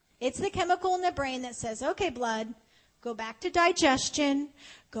 It's the chemical in the brain that says, okay, blood, go back to digestion,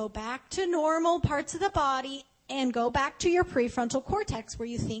 go back to normal parts of the body, and go back to your prefrontal cortex where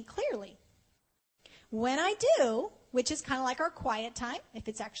you think clearly. When I do, which is kind of like our quiet time, if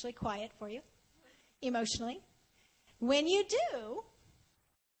it's actually quiet for you, emotionally, when you do,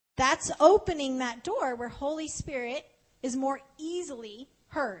 that's opening that door where Holy Spirit is more easily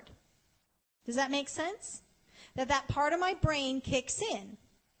heard. Does that make sense? That part of my brain kicks in.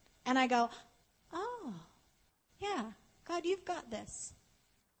 And I go, oh, yeah, God, you've got this.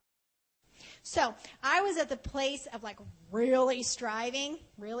 So I was at the place of like really striving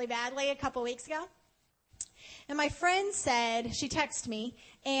really badly a couple weeks ago. And my friend said, she texted me,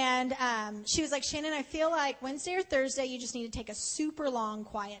 and she was like, Shannon, I feel like Wednesday or Thursday you just need to take a super long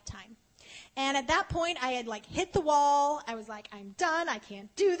quiet time. And at that point, I had like hit the wall. I was like, I'm done. I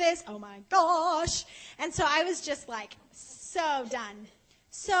can't do this. Oh my gosh. And so I was just like so done.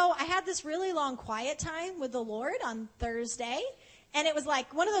 So I had this really long quiet time with the Lord on Thursday. And it was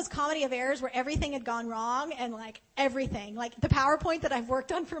like one of those comedy of errors where everything had gone wrong and like everything, like the PowerPoint that I've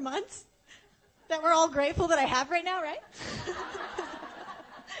worked on for months. that we're all grateful that I have right now, right?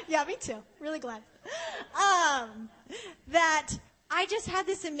 Yeah, me too. Really glad. That I just had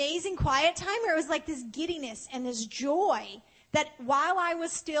this amazing quiet time where it was like this giddiness and this joy that while I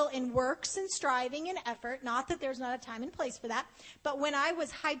was still in works and striving and effort, not that there's not a time and place for that, but when I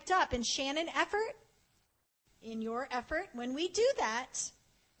was hyped up in Shannon effort, in your effort, when we do that,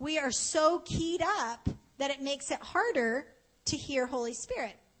 we are so keyed up that it makes it harder to hear Holy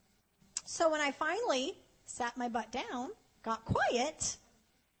Spirit. So when I finally sat my butt down, got quiet,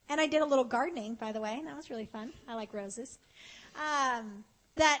 and I did a little gardening, by the way, and that was really fun. I like roses.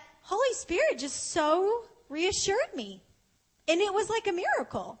 That Holy Spirit just so reassured me. And it was like a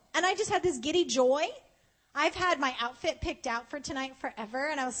miracle. And I just had this giddy joy. I've had my outfit picked out for tonight forever,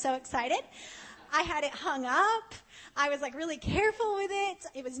 and I was so excited. I had it hung up. I was like really careful with it.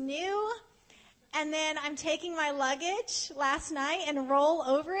 It was new. And then I'm taking my luggage last night and roll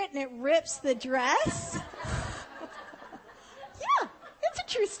over it, and it rips the dress. Yeah, it's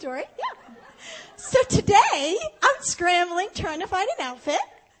a true story. Yeah. So today, I'm scrambling, trying to find an outfit.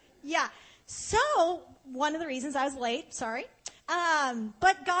 Yeah. So one of the reasons I was late, sorry.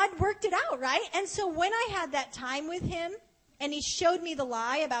 But God worked it out, right? And so when I had that time with him, and he showed me the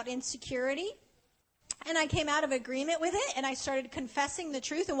lie about insecurity, and I came out of agreement with it, and I started confessing the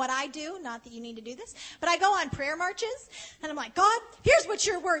truth and what I do. Not that you need to do this, but I go on prayer marches, and I'm like, God, here's what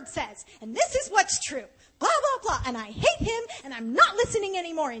your word says, and this is what's true. Blah, blah, blah. And I hate him, and I'm not listening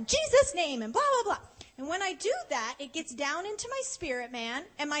anymore in Jesus' name, and blah, blah, blah. And when I do that, it gets down into my spirit man,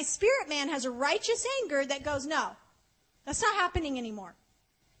 and my spirit man has a righteous anger that goes, no, that's not happening anymore.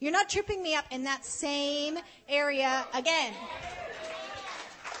 You're not tripping me up in that same area again.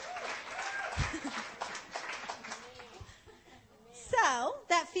 So,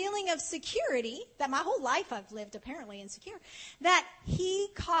 that feeling of security, that my whole life I've lived apparently insecure, that he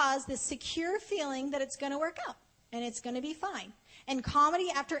caused this secure feeling that it's going to work out and it's going to be fine. And comedy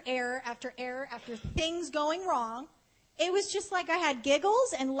after error, after things going wrong, it was just like I had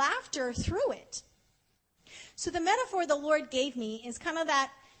giggles and laughter through it. So the metaphor the Lord gave me is kind of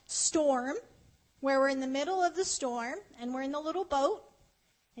that storm where we're in the middle of the storm and we're in the little boat.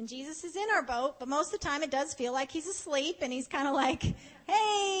 And Jesus is in our boat, but most of the time it does feel like he's asleep, and he's kind of like,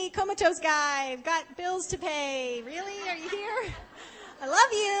 hey, comatose guy, I've got bills to pay. Really? Are you here? I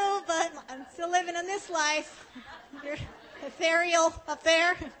love you, but I'm still living in this life. You're ethereal up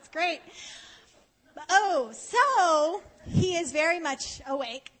there. It's great. Oh, so he is very much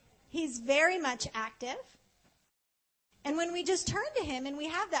awake. He's very much active. And when we just turn to him and we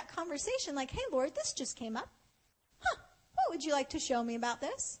have that conversation like, hey, Lord, this just came up. What would you like to show me about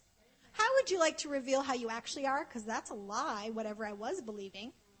this? How would you like to reveal how you actually are? Because that's a lie, whatever I was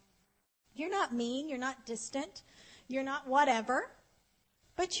believing. You're not mean. You're not distant. You're not whatever.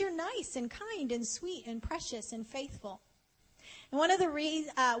 But you're nice and kind and sweet and precious and faithful. And one of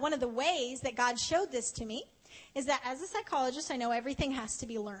the ways that God showed this to me is that as a psychologist, I know everything has to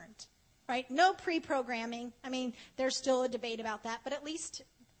be learned, right? No pre-programming. I mean, there's still a debate about that, but at least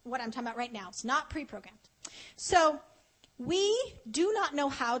what I'm talking about right now, it's not pre-programmed. So we do not know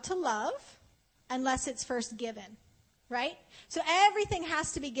how to love unless it's first given, right? So everything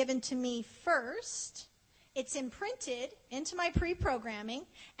has to be given to me first. It's imprinted into my pre-programming,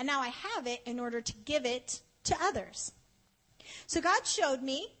 and now I have it in order to give it to others. So God showed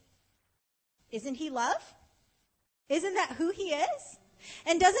me, isn't he love? Isn't that who he is?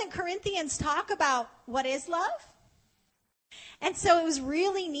 And doesn't Corinthians talk about what is love? And so it was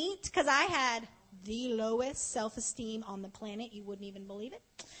really neat because I had the lowest self-esteem on the planet. You wouldn't even believe it.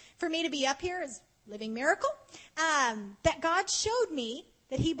 For me to be up here is a living miracle. That God showed me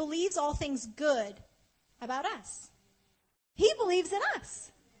that he believes all things good about us. He believes in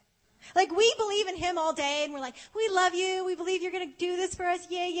us. Like we believe in him all day and we're like, we love you. We believe you're going to do this for us.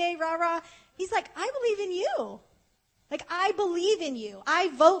 Yay, yay, rah, rah. He's like, I believe in you. Like, I believe in you. I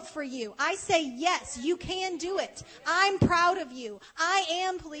vote for you. I say, yes, you can do it. I'm proud of you. I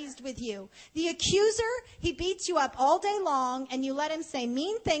am pleased with you. The accuser, he beats you up all day long, and you let him say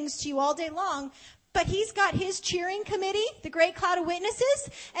mean things to you all day long, but he's got his cheering committee, the great cloud of witnesses,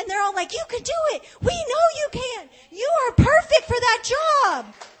 and they're all like, you can do it. We know you can. You are perfect for that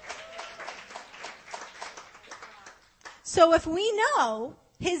job. So if we know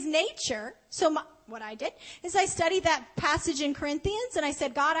his nature, what I did is I studied that passage in Corinthians and I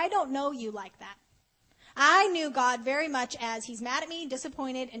said, God, I don't know you like that. I knew God very much as he's mad at me,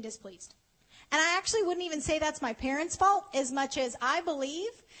 disappointed, and displeased. And I actually wouldn't even say that's my parents' fault as much as I believe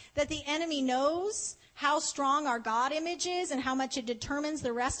that the enemy knows how strong our God image is and how much it determines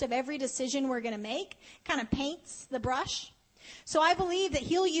the rest of every decision we're going to make. Kind of paints the brush. So I believe that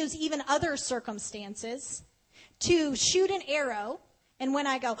he'll use even other circumstances to shoot an arrow. And when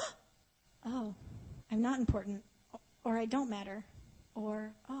I go, oh, I'm not important, or I don't matter,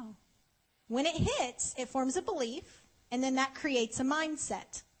 or, oh. When it hits, it forms a belief, and then that creates a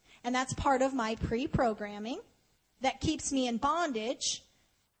mindset. And that's part of my pre-programming that keeps me in bondage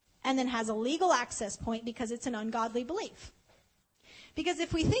and then has a legal access point because it's an ungodly belief. Because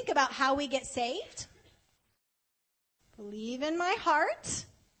if we think about how we get saved, believe in my heart,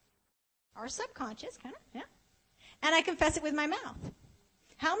 our subconscious, kind of, yeah, and I confess it with my mouth.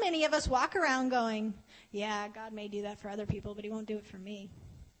 How many of us walk around going, yeah, God may do that for other people, but he won't do it for me?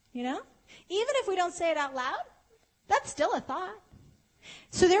 You know? Even if we don't say it out loud, that's still a thought.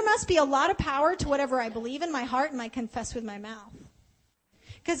 So there must be a lot of power to whatever I believe in my heart and I confess with my mouth.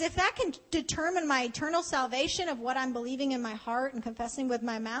 Because if that can determine my eternal salvation of what I'm believing in my heart and confessing with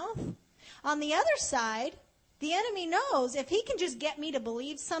my mouth, on the other side, the enemy knows if he can just get me to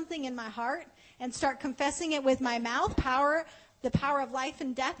believe something in my heart and start confessing it with my mouth, the power of life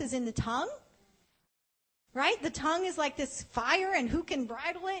and death is in the tongue. Right? The tongue is like this fire, and who can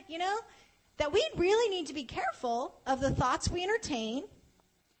bridle it, you know? That we really need to be careful of the thoughts we entertain,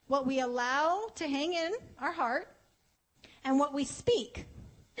 what we allow to hang in our heart, and what we speak.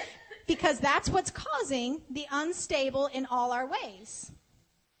 Because that's what's causing the unstable in all our ways.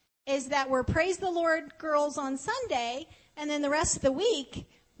 Is that we're praise the Lord girls on Sunday, and then the rest of the week,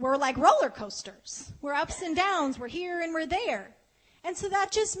 we're like roller coasters. We're ups and downs, we're here and we're there. And so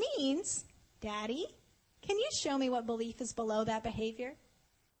that just means, Daddy, can you show me what belief is below that behavior?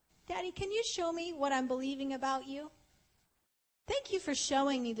 Daddy, can you show me what I'm believing about you? Thank you for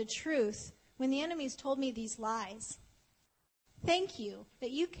showing me the truth when the enemy's told me these lies. Thank you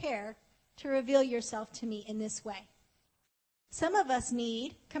that you care to reveal yourself to me in this way. Some of us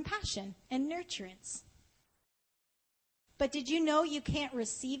need compassion and nurturance. But did you know you can't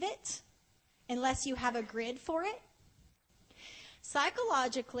receive it unless you have a grid for it?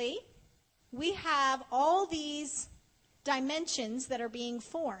 Psychologically, we have all these dimensions that are being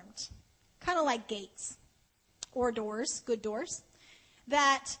formed, kind of like gates or doors, good doors,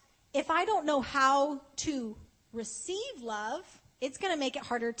 that if I don't know how to receive love, it's going to make it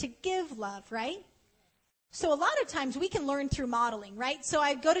harder to give love, right? So a lot of times we can learn through modeling, right? So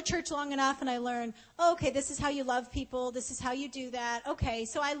I go to church long enough and I learn, oh, okay, this is how you love people. This is how you do that. Okay,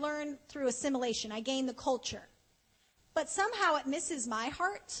 so I learn through assimilation. I gain the culture. But somehow it misses my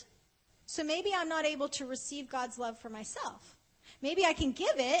heart. So maybe I'm not able to receive God's love for myself. Maybe I can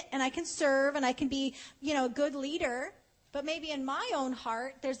give it and I can serve and I can be, a good leader. But maybe in my own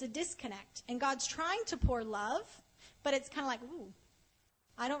heart, there's a disconnect. And God's trying to pour love, but it's kind of like, ooh,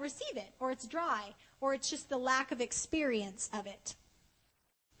 I don't receive it. Or it's dry. Or it's just the lack of experience of it.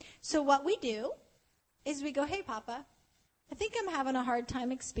 So what we do is we go, hey, Papa, I think I'm having a hard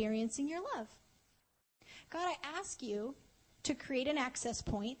time experiencing your love. God, I ask you to create an access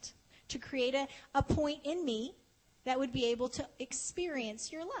point, to create a point in me that would be able to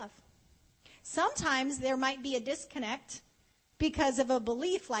experience your love. Sometimes there might be a disconnect because of a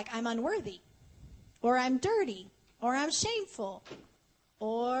belief like I'm unworthy, or I'm dirty, or I'm shameful,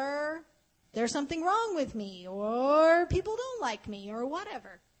 or there's something wrong with me, or people don't like me, or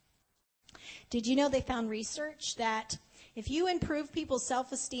whatever. Did you know they found research that if you improve people's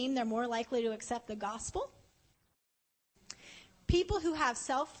self-esteem, they're more likely to accept the gospel? People who have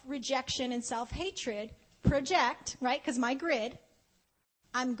self-rejection and self-hatred project, right, because my grid,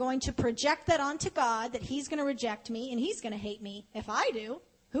 I'm going to project that onto God, that he's going to reject me and he's going to hate me. If I do,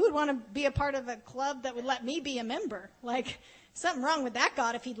 who would want to be a part of a club that would let me be a member? Like, something wrong with that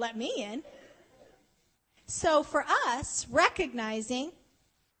God if he'd let me in. So for us, recognizing,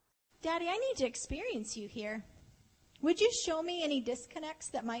 Daddy, I need to experience you here. Would you show me any disconnects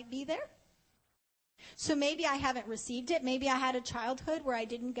that might be there? So maybe I haven't received it. Maybe I had a childhood where I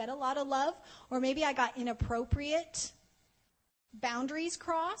didn't get a lot of love. Or maybe I got inappropriate boundaries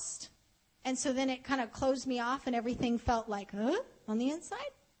crossed. And so then it kind of closed me off and everything felt like, on the inside?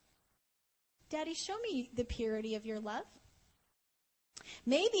 Daddy, show me the purity of your love.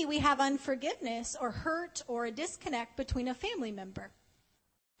 Maybe we have unforgiveness or hurt or a disconnect between a family member.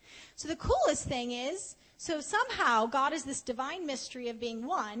 So the coolest thing is, so somehow God is this divine mystery of being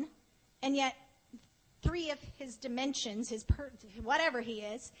one, and yet three of his dimensions, whatever he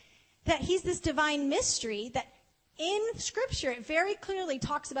is, that he's this divine mystery that in Scripture it very clearly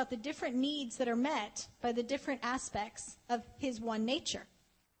talks about the different needs that are met by the different aspects of his one nature.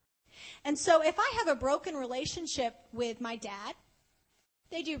 And so if I have a broken relationship with my dad,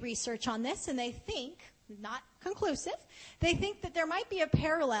 they do research on this and they think, not conclusive, they think that there might be a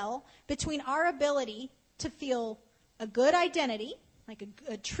parallel between our ability to feel a good identity, like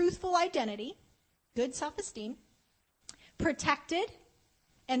a truthful identity, good self-esteem, protected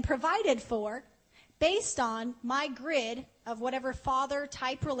and provided for based on my grid of whatever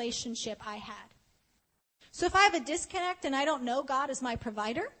father-type relationship I had. So if I have a disconnect and I don't know God as my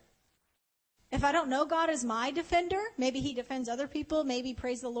provider, if I don't know God as my defender, maybe he defends other people, maybe,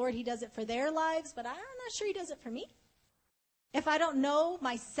 praise the Lord, he does it for their lives, but I'm not sure he does it for me. If I don't know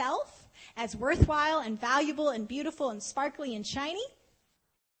myself as worthwhile and valuable and beautiful and sparkly and shiny,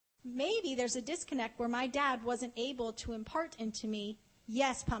 maybe there's a disconnect where my dad wasn't able to impart into me,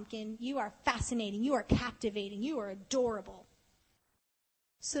 yes, Pumpkin, you are fascinating, you are captivating, you are adorable.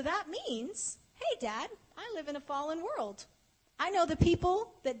 So that means, hey, Dad, I live in a fallen world. I know the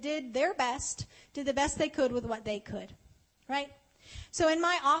people that did their best, did the best they could with what they could, right? So in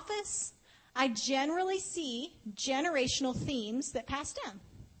my office, I generally see generational themes that pass down.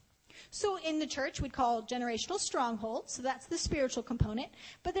 So in the church, we'd call generational strongholds, so that's the spiritual component.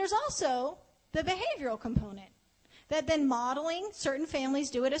 But there's also the behavioral component, that then modeling, certain families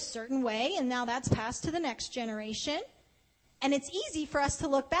do it a certain way, and now that's passed to the next generation. And it's easy for us to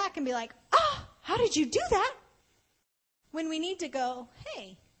look back and be like, oh, how did you do that? When we need to go,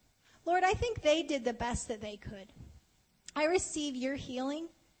 hey, Lord, I think they did the best that they could. I receive your healing,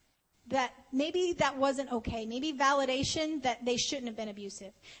 that maybe that wasn't okay. Maybe validation that they shouldn't have been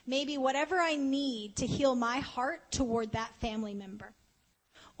abusive. Maybe whatever I need to heal my heart toward that family member.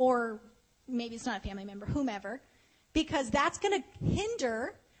 Or maybe it's not a family member, whomever. Because that's going to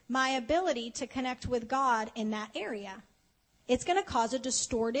hinder my ability to connect with God in that area. It's going to cause a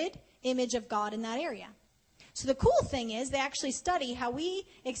distorted image of God in that area. So the cool thing is they actually study how we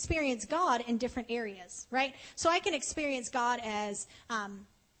experience God in different areas, right? So I can experience God as,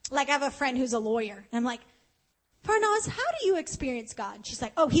 like I have a friend who's a lawyer. And I'm like, Farnaz, how do you experience God? And she's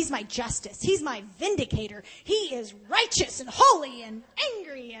like, oh, he's my justice. He's my vindicator. He is righteous and holy and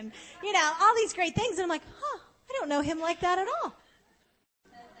angry and, all these great things. And I'm like, I don't know him like that at all.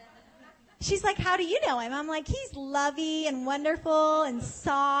 She's like, how do you know him? I'm like, he's lovey and wonderful and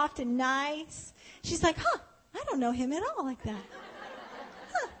soft and nice. She's like, I don't know him at all like that.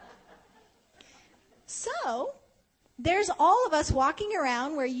 So, there's all of us walking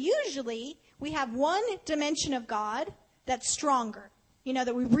around where usually we have one dimension of God that's stronger,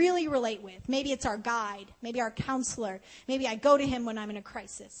 that we really relate with. Maybe it's our guide, maybe our counselor. Maybe I go to him when I'm in a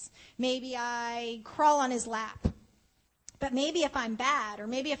crisis. Maybe I crawl on his lap. But maybe if I'm bad, or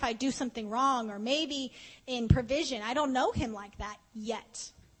maybe if I do something wrong, or maybe in provision, I don't know him like that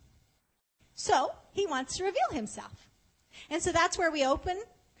yet. So, he wants to reveal himself. And so that's where we open.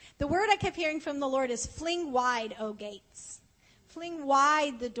 The word I kept hearing from the Lord is fling wide, O gates. Fling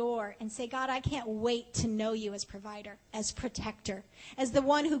wide the door and say, God, I can't wait to know you as provider, as protector, as the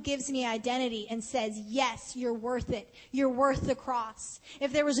one who gives me identity and says, yes, you're worth it. You're worth the cross.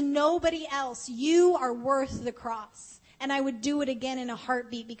 If there was nobody else, you are worth the cross. And I would do it again in a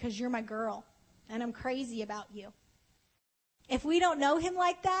heartbeat because you're my girl and I'm crazy about you. If we don't know him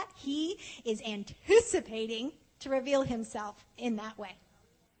like that, he is anticipating to reveal himself in that way.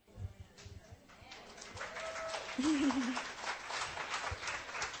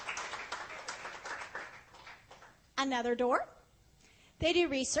 Another door. They do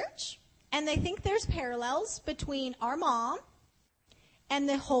research, and they think there's parallels between our mom and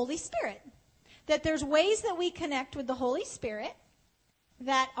the Holy Spirit. That there's ways that we connect with the Holy Spirit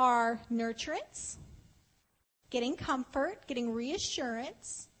that are nurturance, getting comfort, getting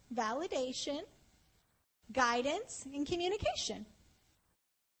reassurance, validation, guidance, and communication.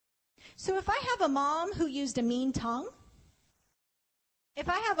 So if I have a mom who used a mean tongue, if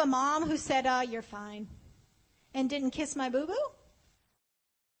I have a mom who said, you're fine, and didn't kiss my boo-boo,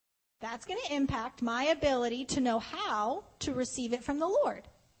 that's going to impact my ability to know how to receive it from the Lord.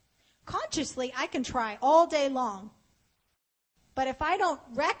 Consciously, I can try all day long. But if I don't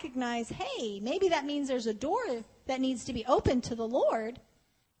recognize, hey, maybe that means there's a door that needs to be opened to the Lord,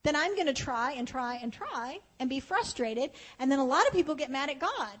 then I'm going to try and try and try and be frustrated. And then a lot of people get mad at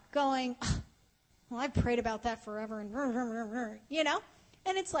God, going, well, I've prayed about that forever, and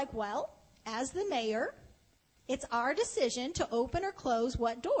And it's like, well, as the mayor, it's our decision to open or close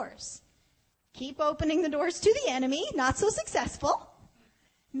what doors. Keep opening the doors to the enemy, not so successful.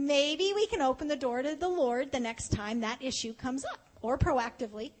 Maybe we can open the door to the Lord the next time that issue comes up. Or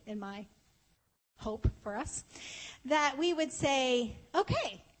proactively, in my hope for us, that we would say,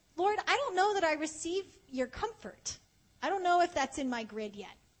 okay, Lord, I don't know that I receive your comfort. I don't know if that's in my grid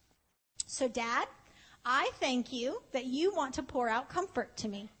yet. So, Dad, I thank you that you want to pour out comfort to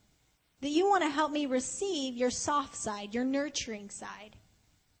me. That you want to help me receive your soft side, your nurturing side.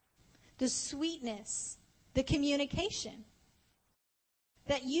 The sweetness the communication.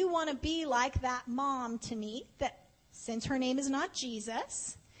 That you want to be like that mom to me, that since her name is not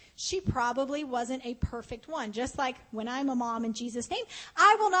Jesus, she probably wasn't a perfect one. Just like when I'm a mom in Jesus' name,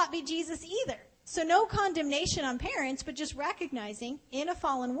 I will not be Jesus either. So no condemnation on parents, but just recognizing in a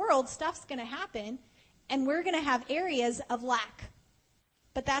fallen world, stuff's going to happen, and we're going to have areas of lack.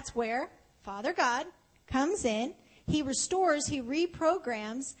 But that's where Father God comes in. He restores, he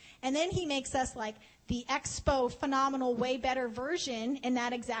reprograms, and then he makes us like the expo phenomenal, way better version in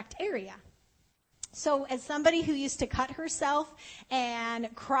that exact area. So as somebody who used to cut herself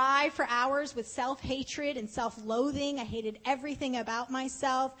and cry for hours with self-hatred and self-loathing, I hated everything about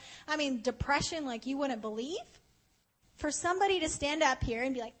myself. I mean, depression like you wouldn't believe. For somebody to stand up here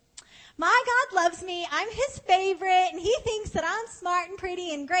and be like, my God loves me, I'm his favorite, and he thinks that I'm smart and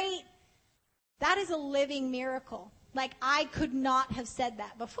pretty and great. That is a living miracle. Like, I could not have said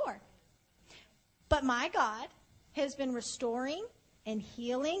that before. But my God has been restoring and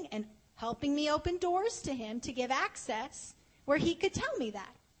healing and helping me open doors to him to give access where he could tell me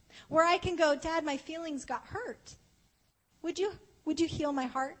that. Where I can go, Dad, my feelings got hurt. Would you heal my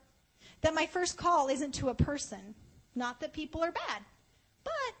heart? That my first call isn't to a person. Not that people are bad.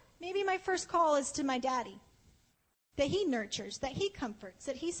 But maybe my first call is to my daddy. That he nurtures, that he comforts,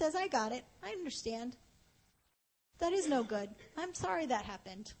 that he says, I got it, I understand. That is no good. I'm sorry that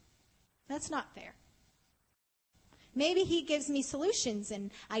happened. That's not fair. Maybe he gives me solutions and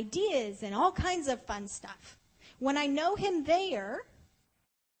ideas and all kinds of fun stuff. When I know him there,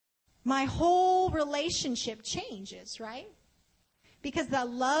 my whole relationship changes, right? Because the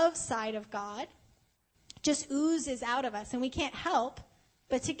love side of God just oozes out of us, and we can't help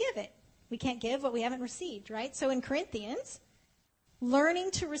but to give it. We can't give what we haven't received, right? So in Corinthians,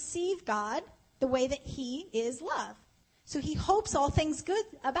 learning to receive God the way that he is love. So he hopes all things good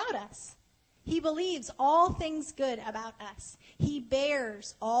about us. He believes all things good about us. He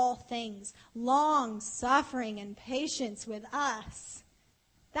bears all things, long suffering and patience with us.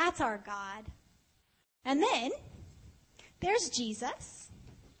 That's our God. And then there's Jesus.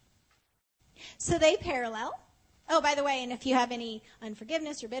 So they parallel. Oh, by the way, and if you have any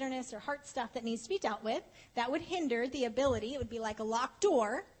unforgiveness or bitterness or heart stuff that needs to be dealt with, that would hinder the ability. It would be like a locked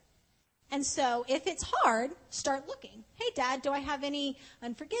door. And so if it's hard, start looking. Hey, Dad, do I have any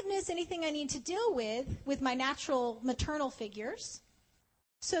unforgiveness, anything I need to deal with my natural maternal figures,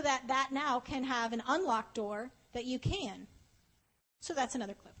 so that now can have an unlocked door that you can. So that's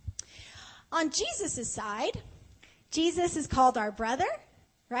another clue. On Jesus' side, Jesus is called our brother,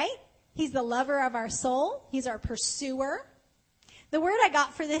 right? He's the lover of our soul. He's our pursuer. The word I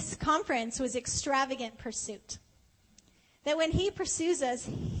got for this conference was extravagant pursuit. That when he pursues us,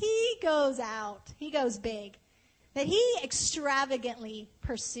 he goes out. He goes big. That he extravagantly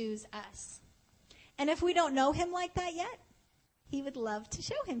pursues us. And if we don't know him like that yet, he would love to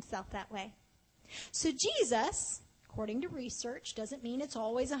show himself that way. So Jesus, according to research, doesn't mean it's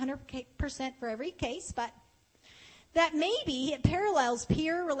always 100% for every case, but that maybe it parallels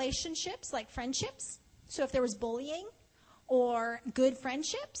peer relationships like friendships. So if there was bullying or good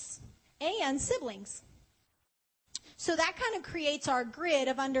friendships and siblings. So that kind of creates our grid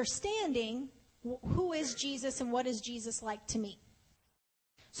of understanding who is Jesus and what is Jesus like to me.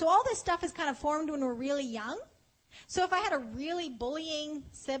 So all this stuff is kind of formed when we're really young. So if I had a really bullying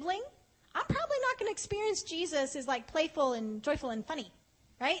sibling, I'm probably not going to experience Jesus as like playful and joyful and funny,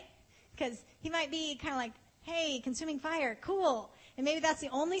 right? Because he might be kind of like, hey, consuming fire, cool. And maybe that's the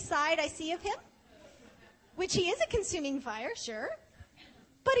only side I see of him, which he is a consuming fire, sure.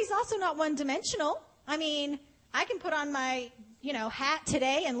 But he's also not one-dimensional. I mean, I can put on my, hat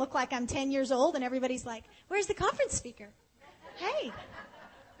today and look like I'm 10 years old, and everybody's like, where's the conference speaker? Hey,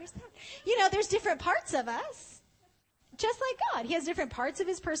 where's that? There's different parts of us, just like God. He has different parts of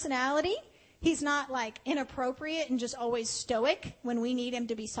his personality. He's not like inappropriate and just always stoic when we need him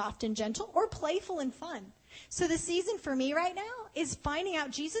to be soft and gentle, or playful and fun. So the season for me right now is finding out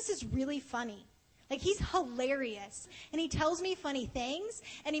Jesus is really funny. Like, he's hilarious, and he tells me funny things,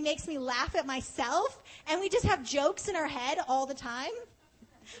 and he makes me laugh at myself, and we just have jokes in our head all the time.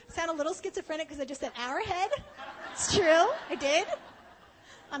 I sound a little schizophrenic because I just said our head. It's true, I did.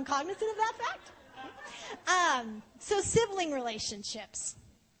 I'm cognizant of that fact. So sibling relationships.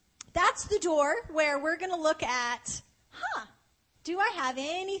 That's the door where we're going to look at, do I have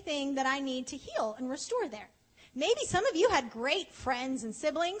anything that I need to heal and restore there? Maybe some of you had great friends and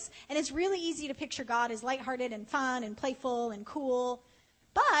siblings, and it's really easy to picture God as lighthearted and fun and playful and cool.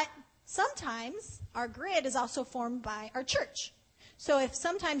 But sometimes our grid is also formed by our church. So if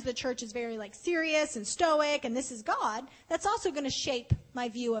sometimes the church is very serious and stoic and this is God, that's also going to shape my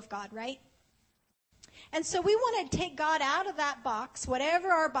view of God, right? And so we want to take God out of that box, whatever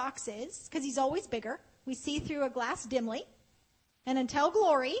our box is, because he's always bigger. We see through a glass dimly. And until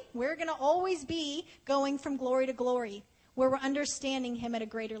glory, we're going to always be going from glory to glory, where we're understanding him at a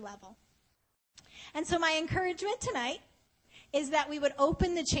greater level. And so my encouragement tonight is that we would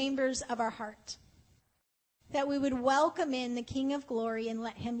open the chambers of our heart, that we would welcome in the King of Glory and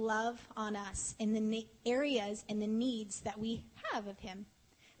let him love on us in the areas and the needs that we have of him.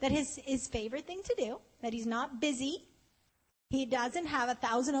 That his favorite thing to do, that he's not busy. He doesn't have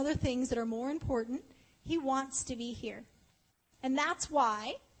 1,000 other things that are more important. He wants to be here. And that's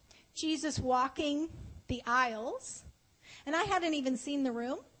why Jesus walking the aisles, and I hadn't even seen the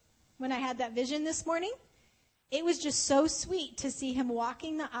room when I had that vision this morning. It was just so sweet to see him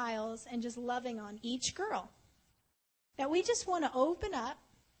walking the aisles and just loving on each girl. That we just want to open up,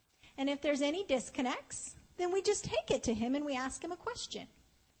 and if there's any disconnects, then we just take it to him and we ask him a question.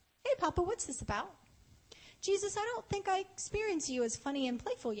 Hey, Papa, what's this about? Jesus, I don't think I experience you as funny and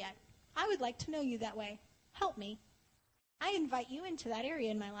playful yet. I would like to know you that way. Help me. I invite you into that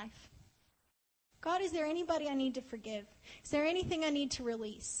area in my life. God, is there anybody I need to forgive? Is there anything I need to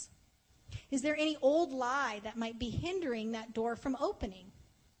release? Is there any old lie that might be hindering that door from opening?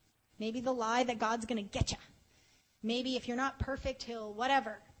 Maybe the lie that God's going to get you. Maybe if you're not perfect, he'll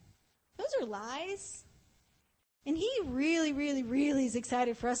whatever. Those are lies. And he really, really, really is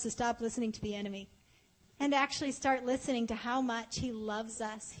excited for us to stop listening to the enemy and actually start listening to how much he loves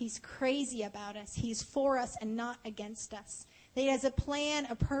us. He's crazy about us. He's for us and not against us. That he has a plan,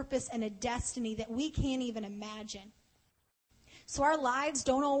 a purpose, and a destiny that we can't even imagine. So our lives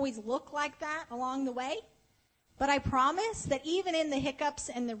don't always look like that along the way. But I promise that even in the hiccups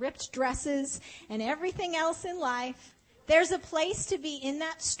and the ripped dresses and everything else in life, there's a place to be in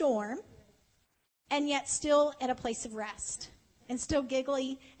that storm and yet still at a place of rest and still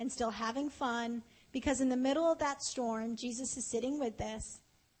giggly and still having fun, because in the middle of that storm, Jesus is sitting with us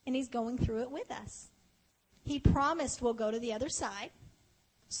and he's going through it with us. He promised we'll go to the other side.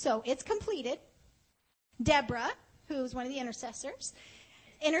 So it's completed. Deborah, who's one of the intercessors,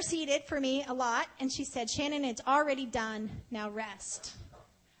 interceded for me a lot, and she said, Shannon, it's already done. Now rest.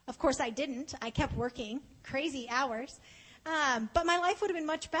 Of course, I didn't. I kept working crazy hours. But my life would have been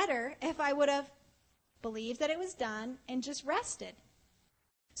much better if I would have believed that it was done and just rested.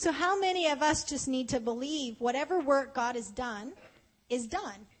 So how many of us just need to believe whatever work God has done is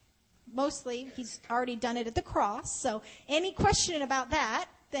done? Mostly, he's already done it at the cross. So any question about that,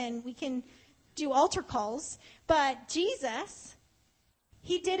 then we can do altar calls. But Jesus,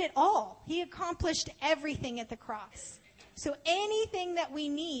 he did it all. He accomplished everything at the cross. So anything that we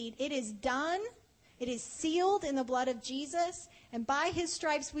need, it is done. It is sealed in the blood of Jesus. And by his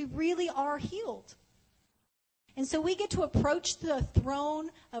stripes, we really are healed. And so we get to approach the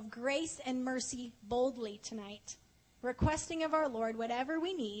throne of grace and mercy boldly tonight, requesting of our Lord whatever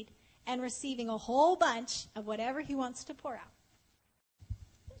we need and receiving a whole bunch of whatever he wants to pour out.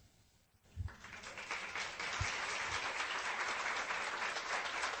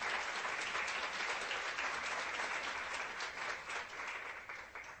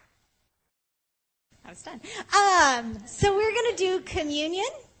 I was done. So we're going to do communion.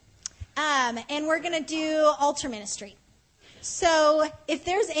 And we're going to do altar ministry. So if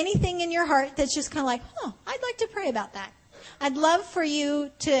there's anything in your heart that's just kind of like, I'd like to pray about that. I'd love for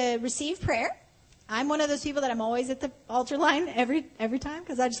you to receive prayer. I'm one of those people that I'm always at the altar line every time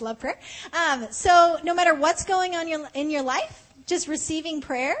because I just love prayer. So no matter what's going on in your life, just receiving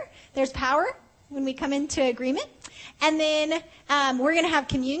prayer, there's power when we come into agreement. And then we're going to have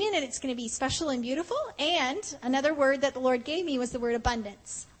communion, and it's going to be special and beautiful. And another word that the Lord gave me was the word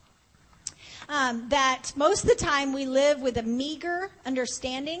abundance. That most of the time we live with a meager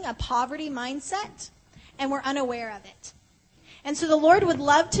understanding, a poverty mindset, and we're unaware of it. And so the Lord would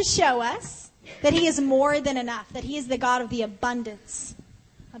love to show us that he is more than enough, that he is the God of the abundance.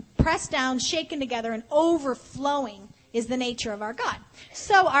 Pressed down, shaken together, and overflowing is the nature of our God.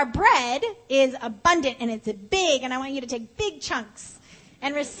 So our bread is abundant and it's big, and I want you to take big chunks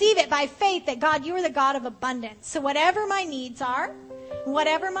and receive it by faith that God, you are the God of abundance. So whatever my needs are,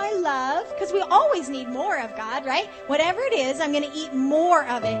 whatever my love, because we always need more of God, right? Whatever it is, I'm going to eat more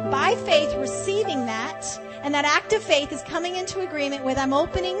of it by faith, receiving that. And that act of faith is coming into agreement with, I'm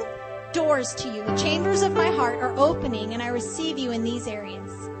opening doors to you. The chambers of my heart are opening, and I receive you in these areas.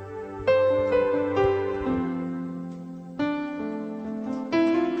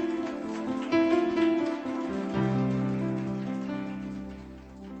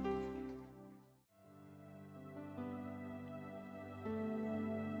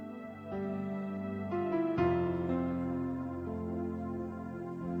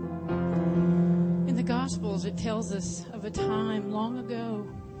 the Gospels, it tells us of a time long ago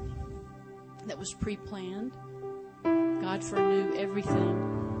that was pre-planned. God foreknew everything.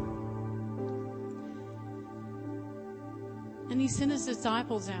 And He sent His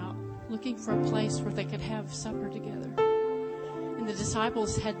disciples out looking for a place where they could have supper together. And the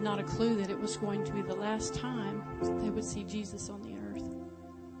disciples had not a clue that it was going to be the last time they would see Jesus on the earth.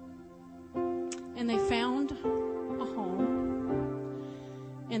 And they found a home.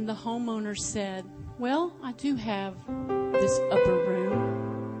 And the homeowner said, well, I do have this upper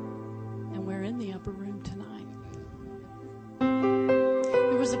room. And we're in the upper room tonight.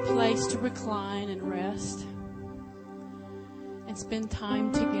 There was a place to recline and rest and spend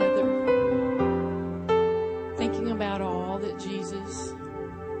time together, thinking about all that Jesus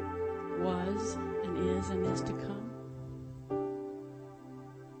was and is to come.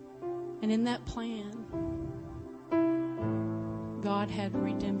 And in that plan, God had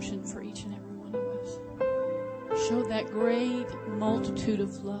redemption for each and every one of us. Showed that great multitude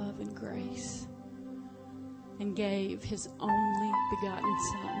of love and grace and gave His only begotten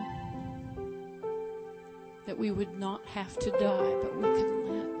Son, that we would not have to die, but we could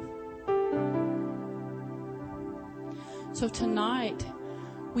live. So tonight,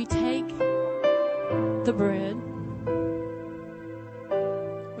 we take the bread,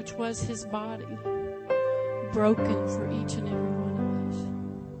 which was His body, broken for each and every one of us.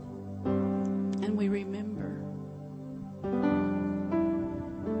 And we remember,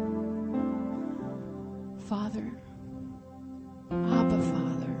 Father, Abba,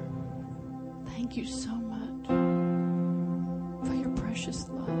 Father, thank you so much for your precious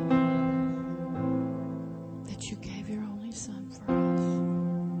love that you gave your only Son for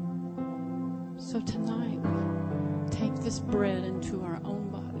us. So tonight, take this bread into our own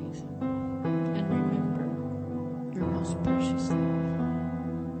bodies and remember your most precious love.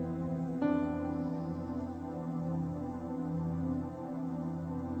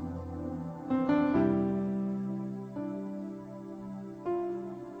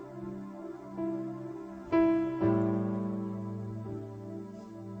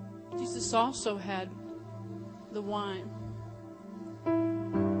 Jesus also had the wine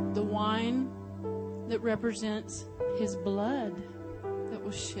that represents His blood that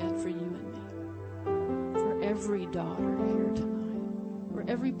was shed for you and me, for every daughter here tonight, for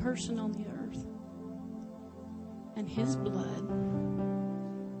every person on the earth. And His blood,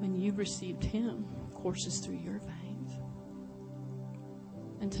 when you received Him, courses through your veins.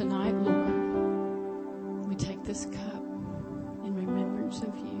 And tonight, Lord, we take this cup in remembrance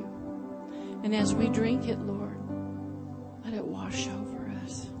of you. And as we drink it, Lord, let it wash over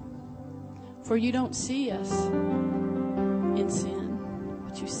us. For you don't see us in sin,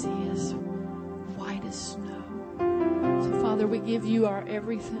 but you see us white as snow. So, Father, we give you our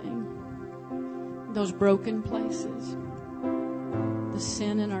everything, those broken places, the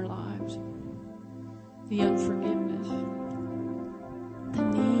sin in our lives, the unforgiveness, the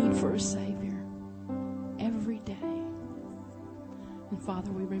need for a Savior every day. And,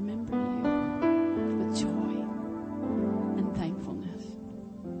 Father, we remember you with joy and thankfulness.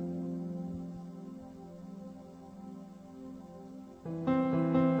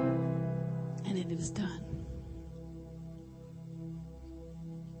 And it is done.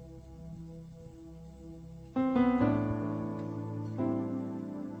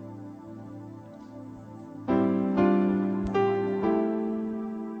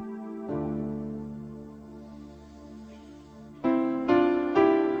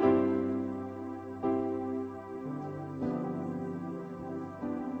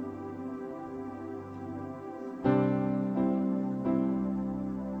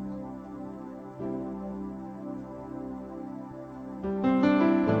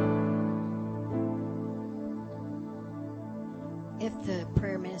 If the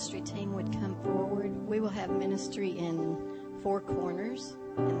prayer ministry team would come forward, we will have ministry in 4 corners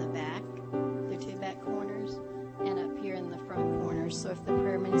in the back, the 2 back corners, and up here in the front corners. So if the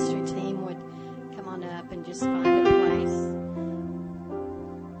prayer ministry team would come on up and just find a place,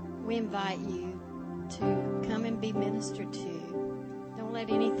 we invite you to come and be ministered to. Don't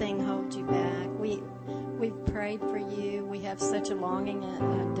let anything hold you back. We've prayed for you. We have such a longing,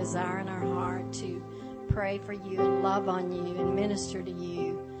 a desire in our heart to pray for you and love on you and minister to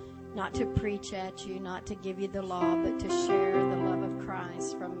you, not to preach at you, not to give you the law, but to share the love of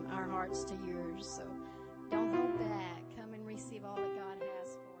Christ from our hearts to yours. So don't hold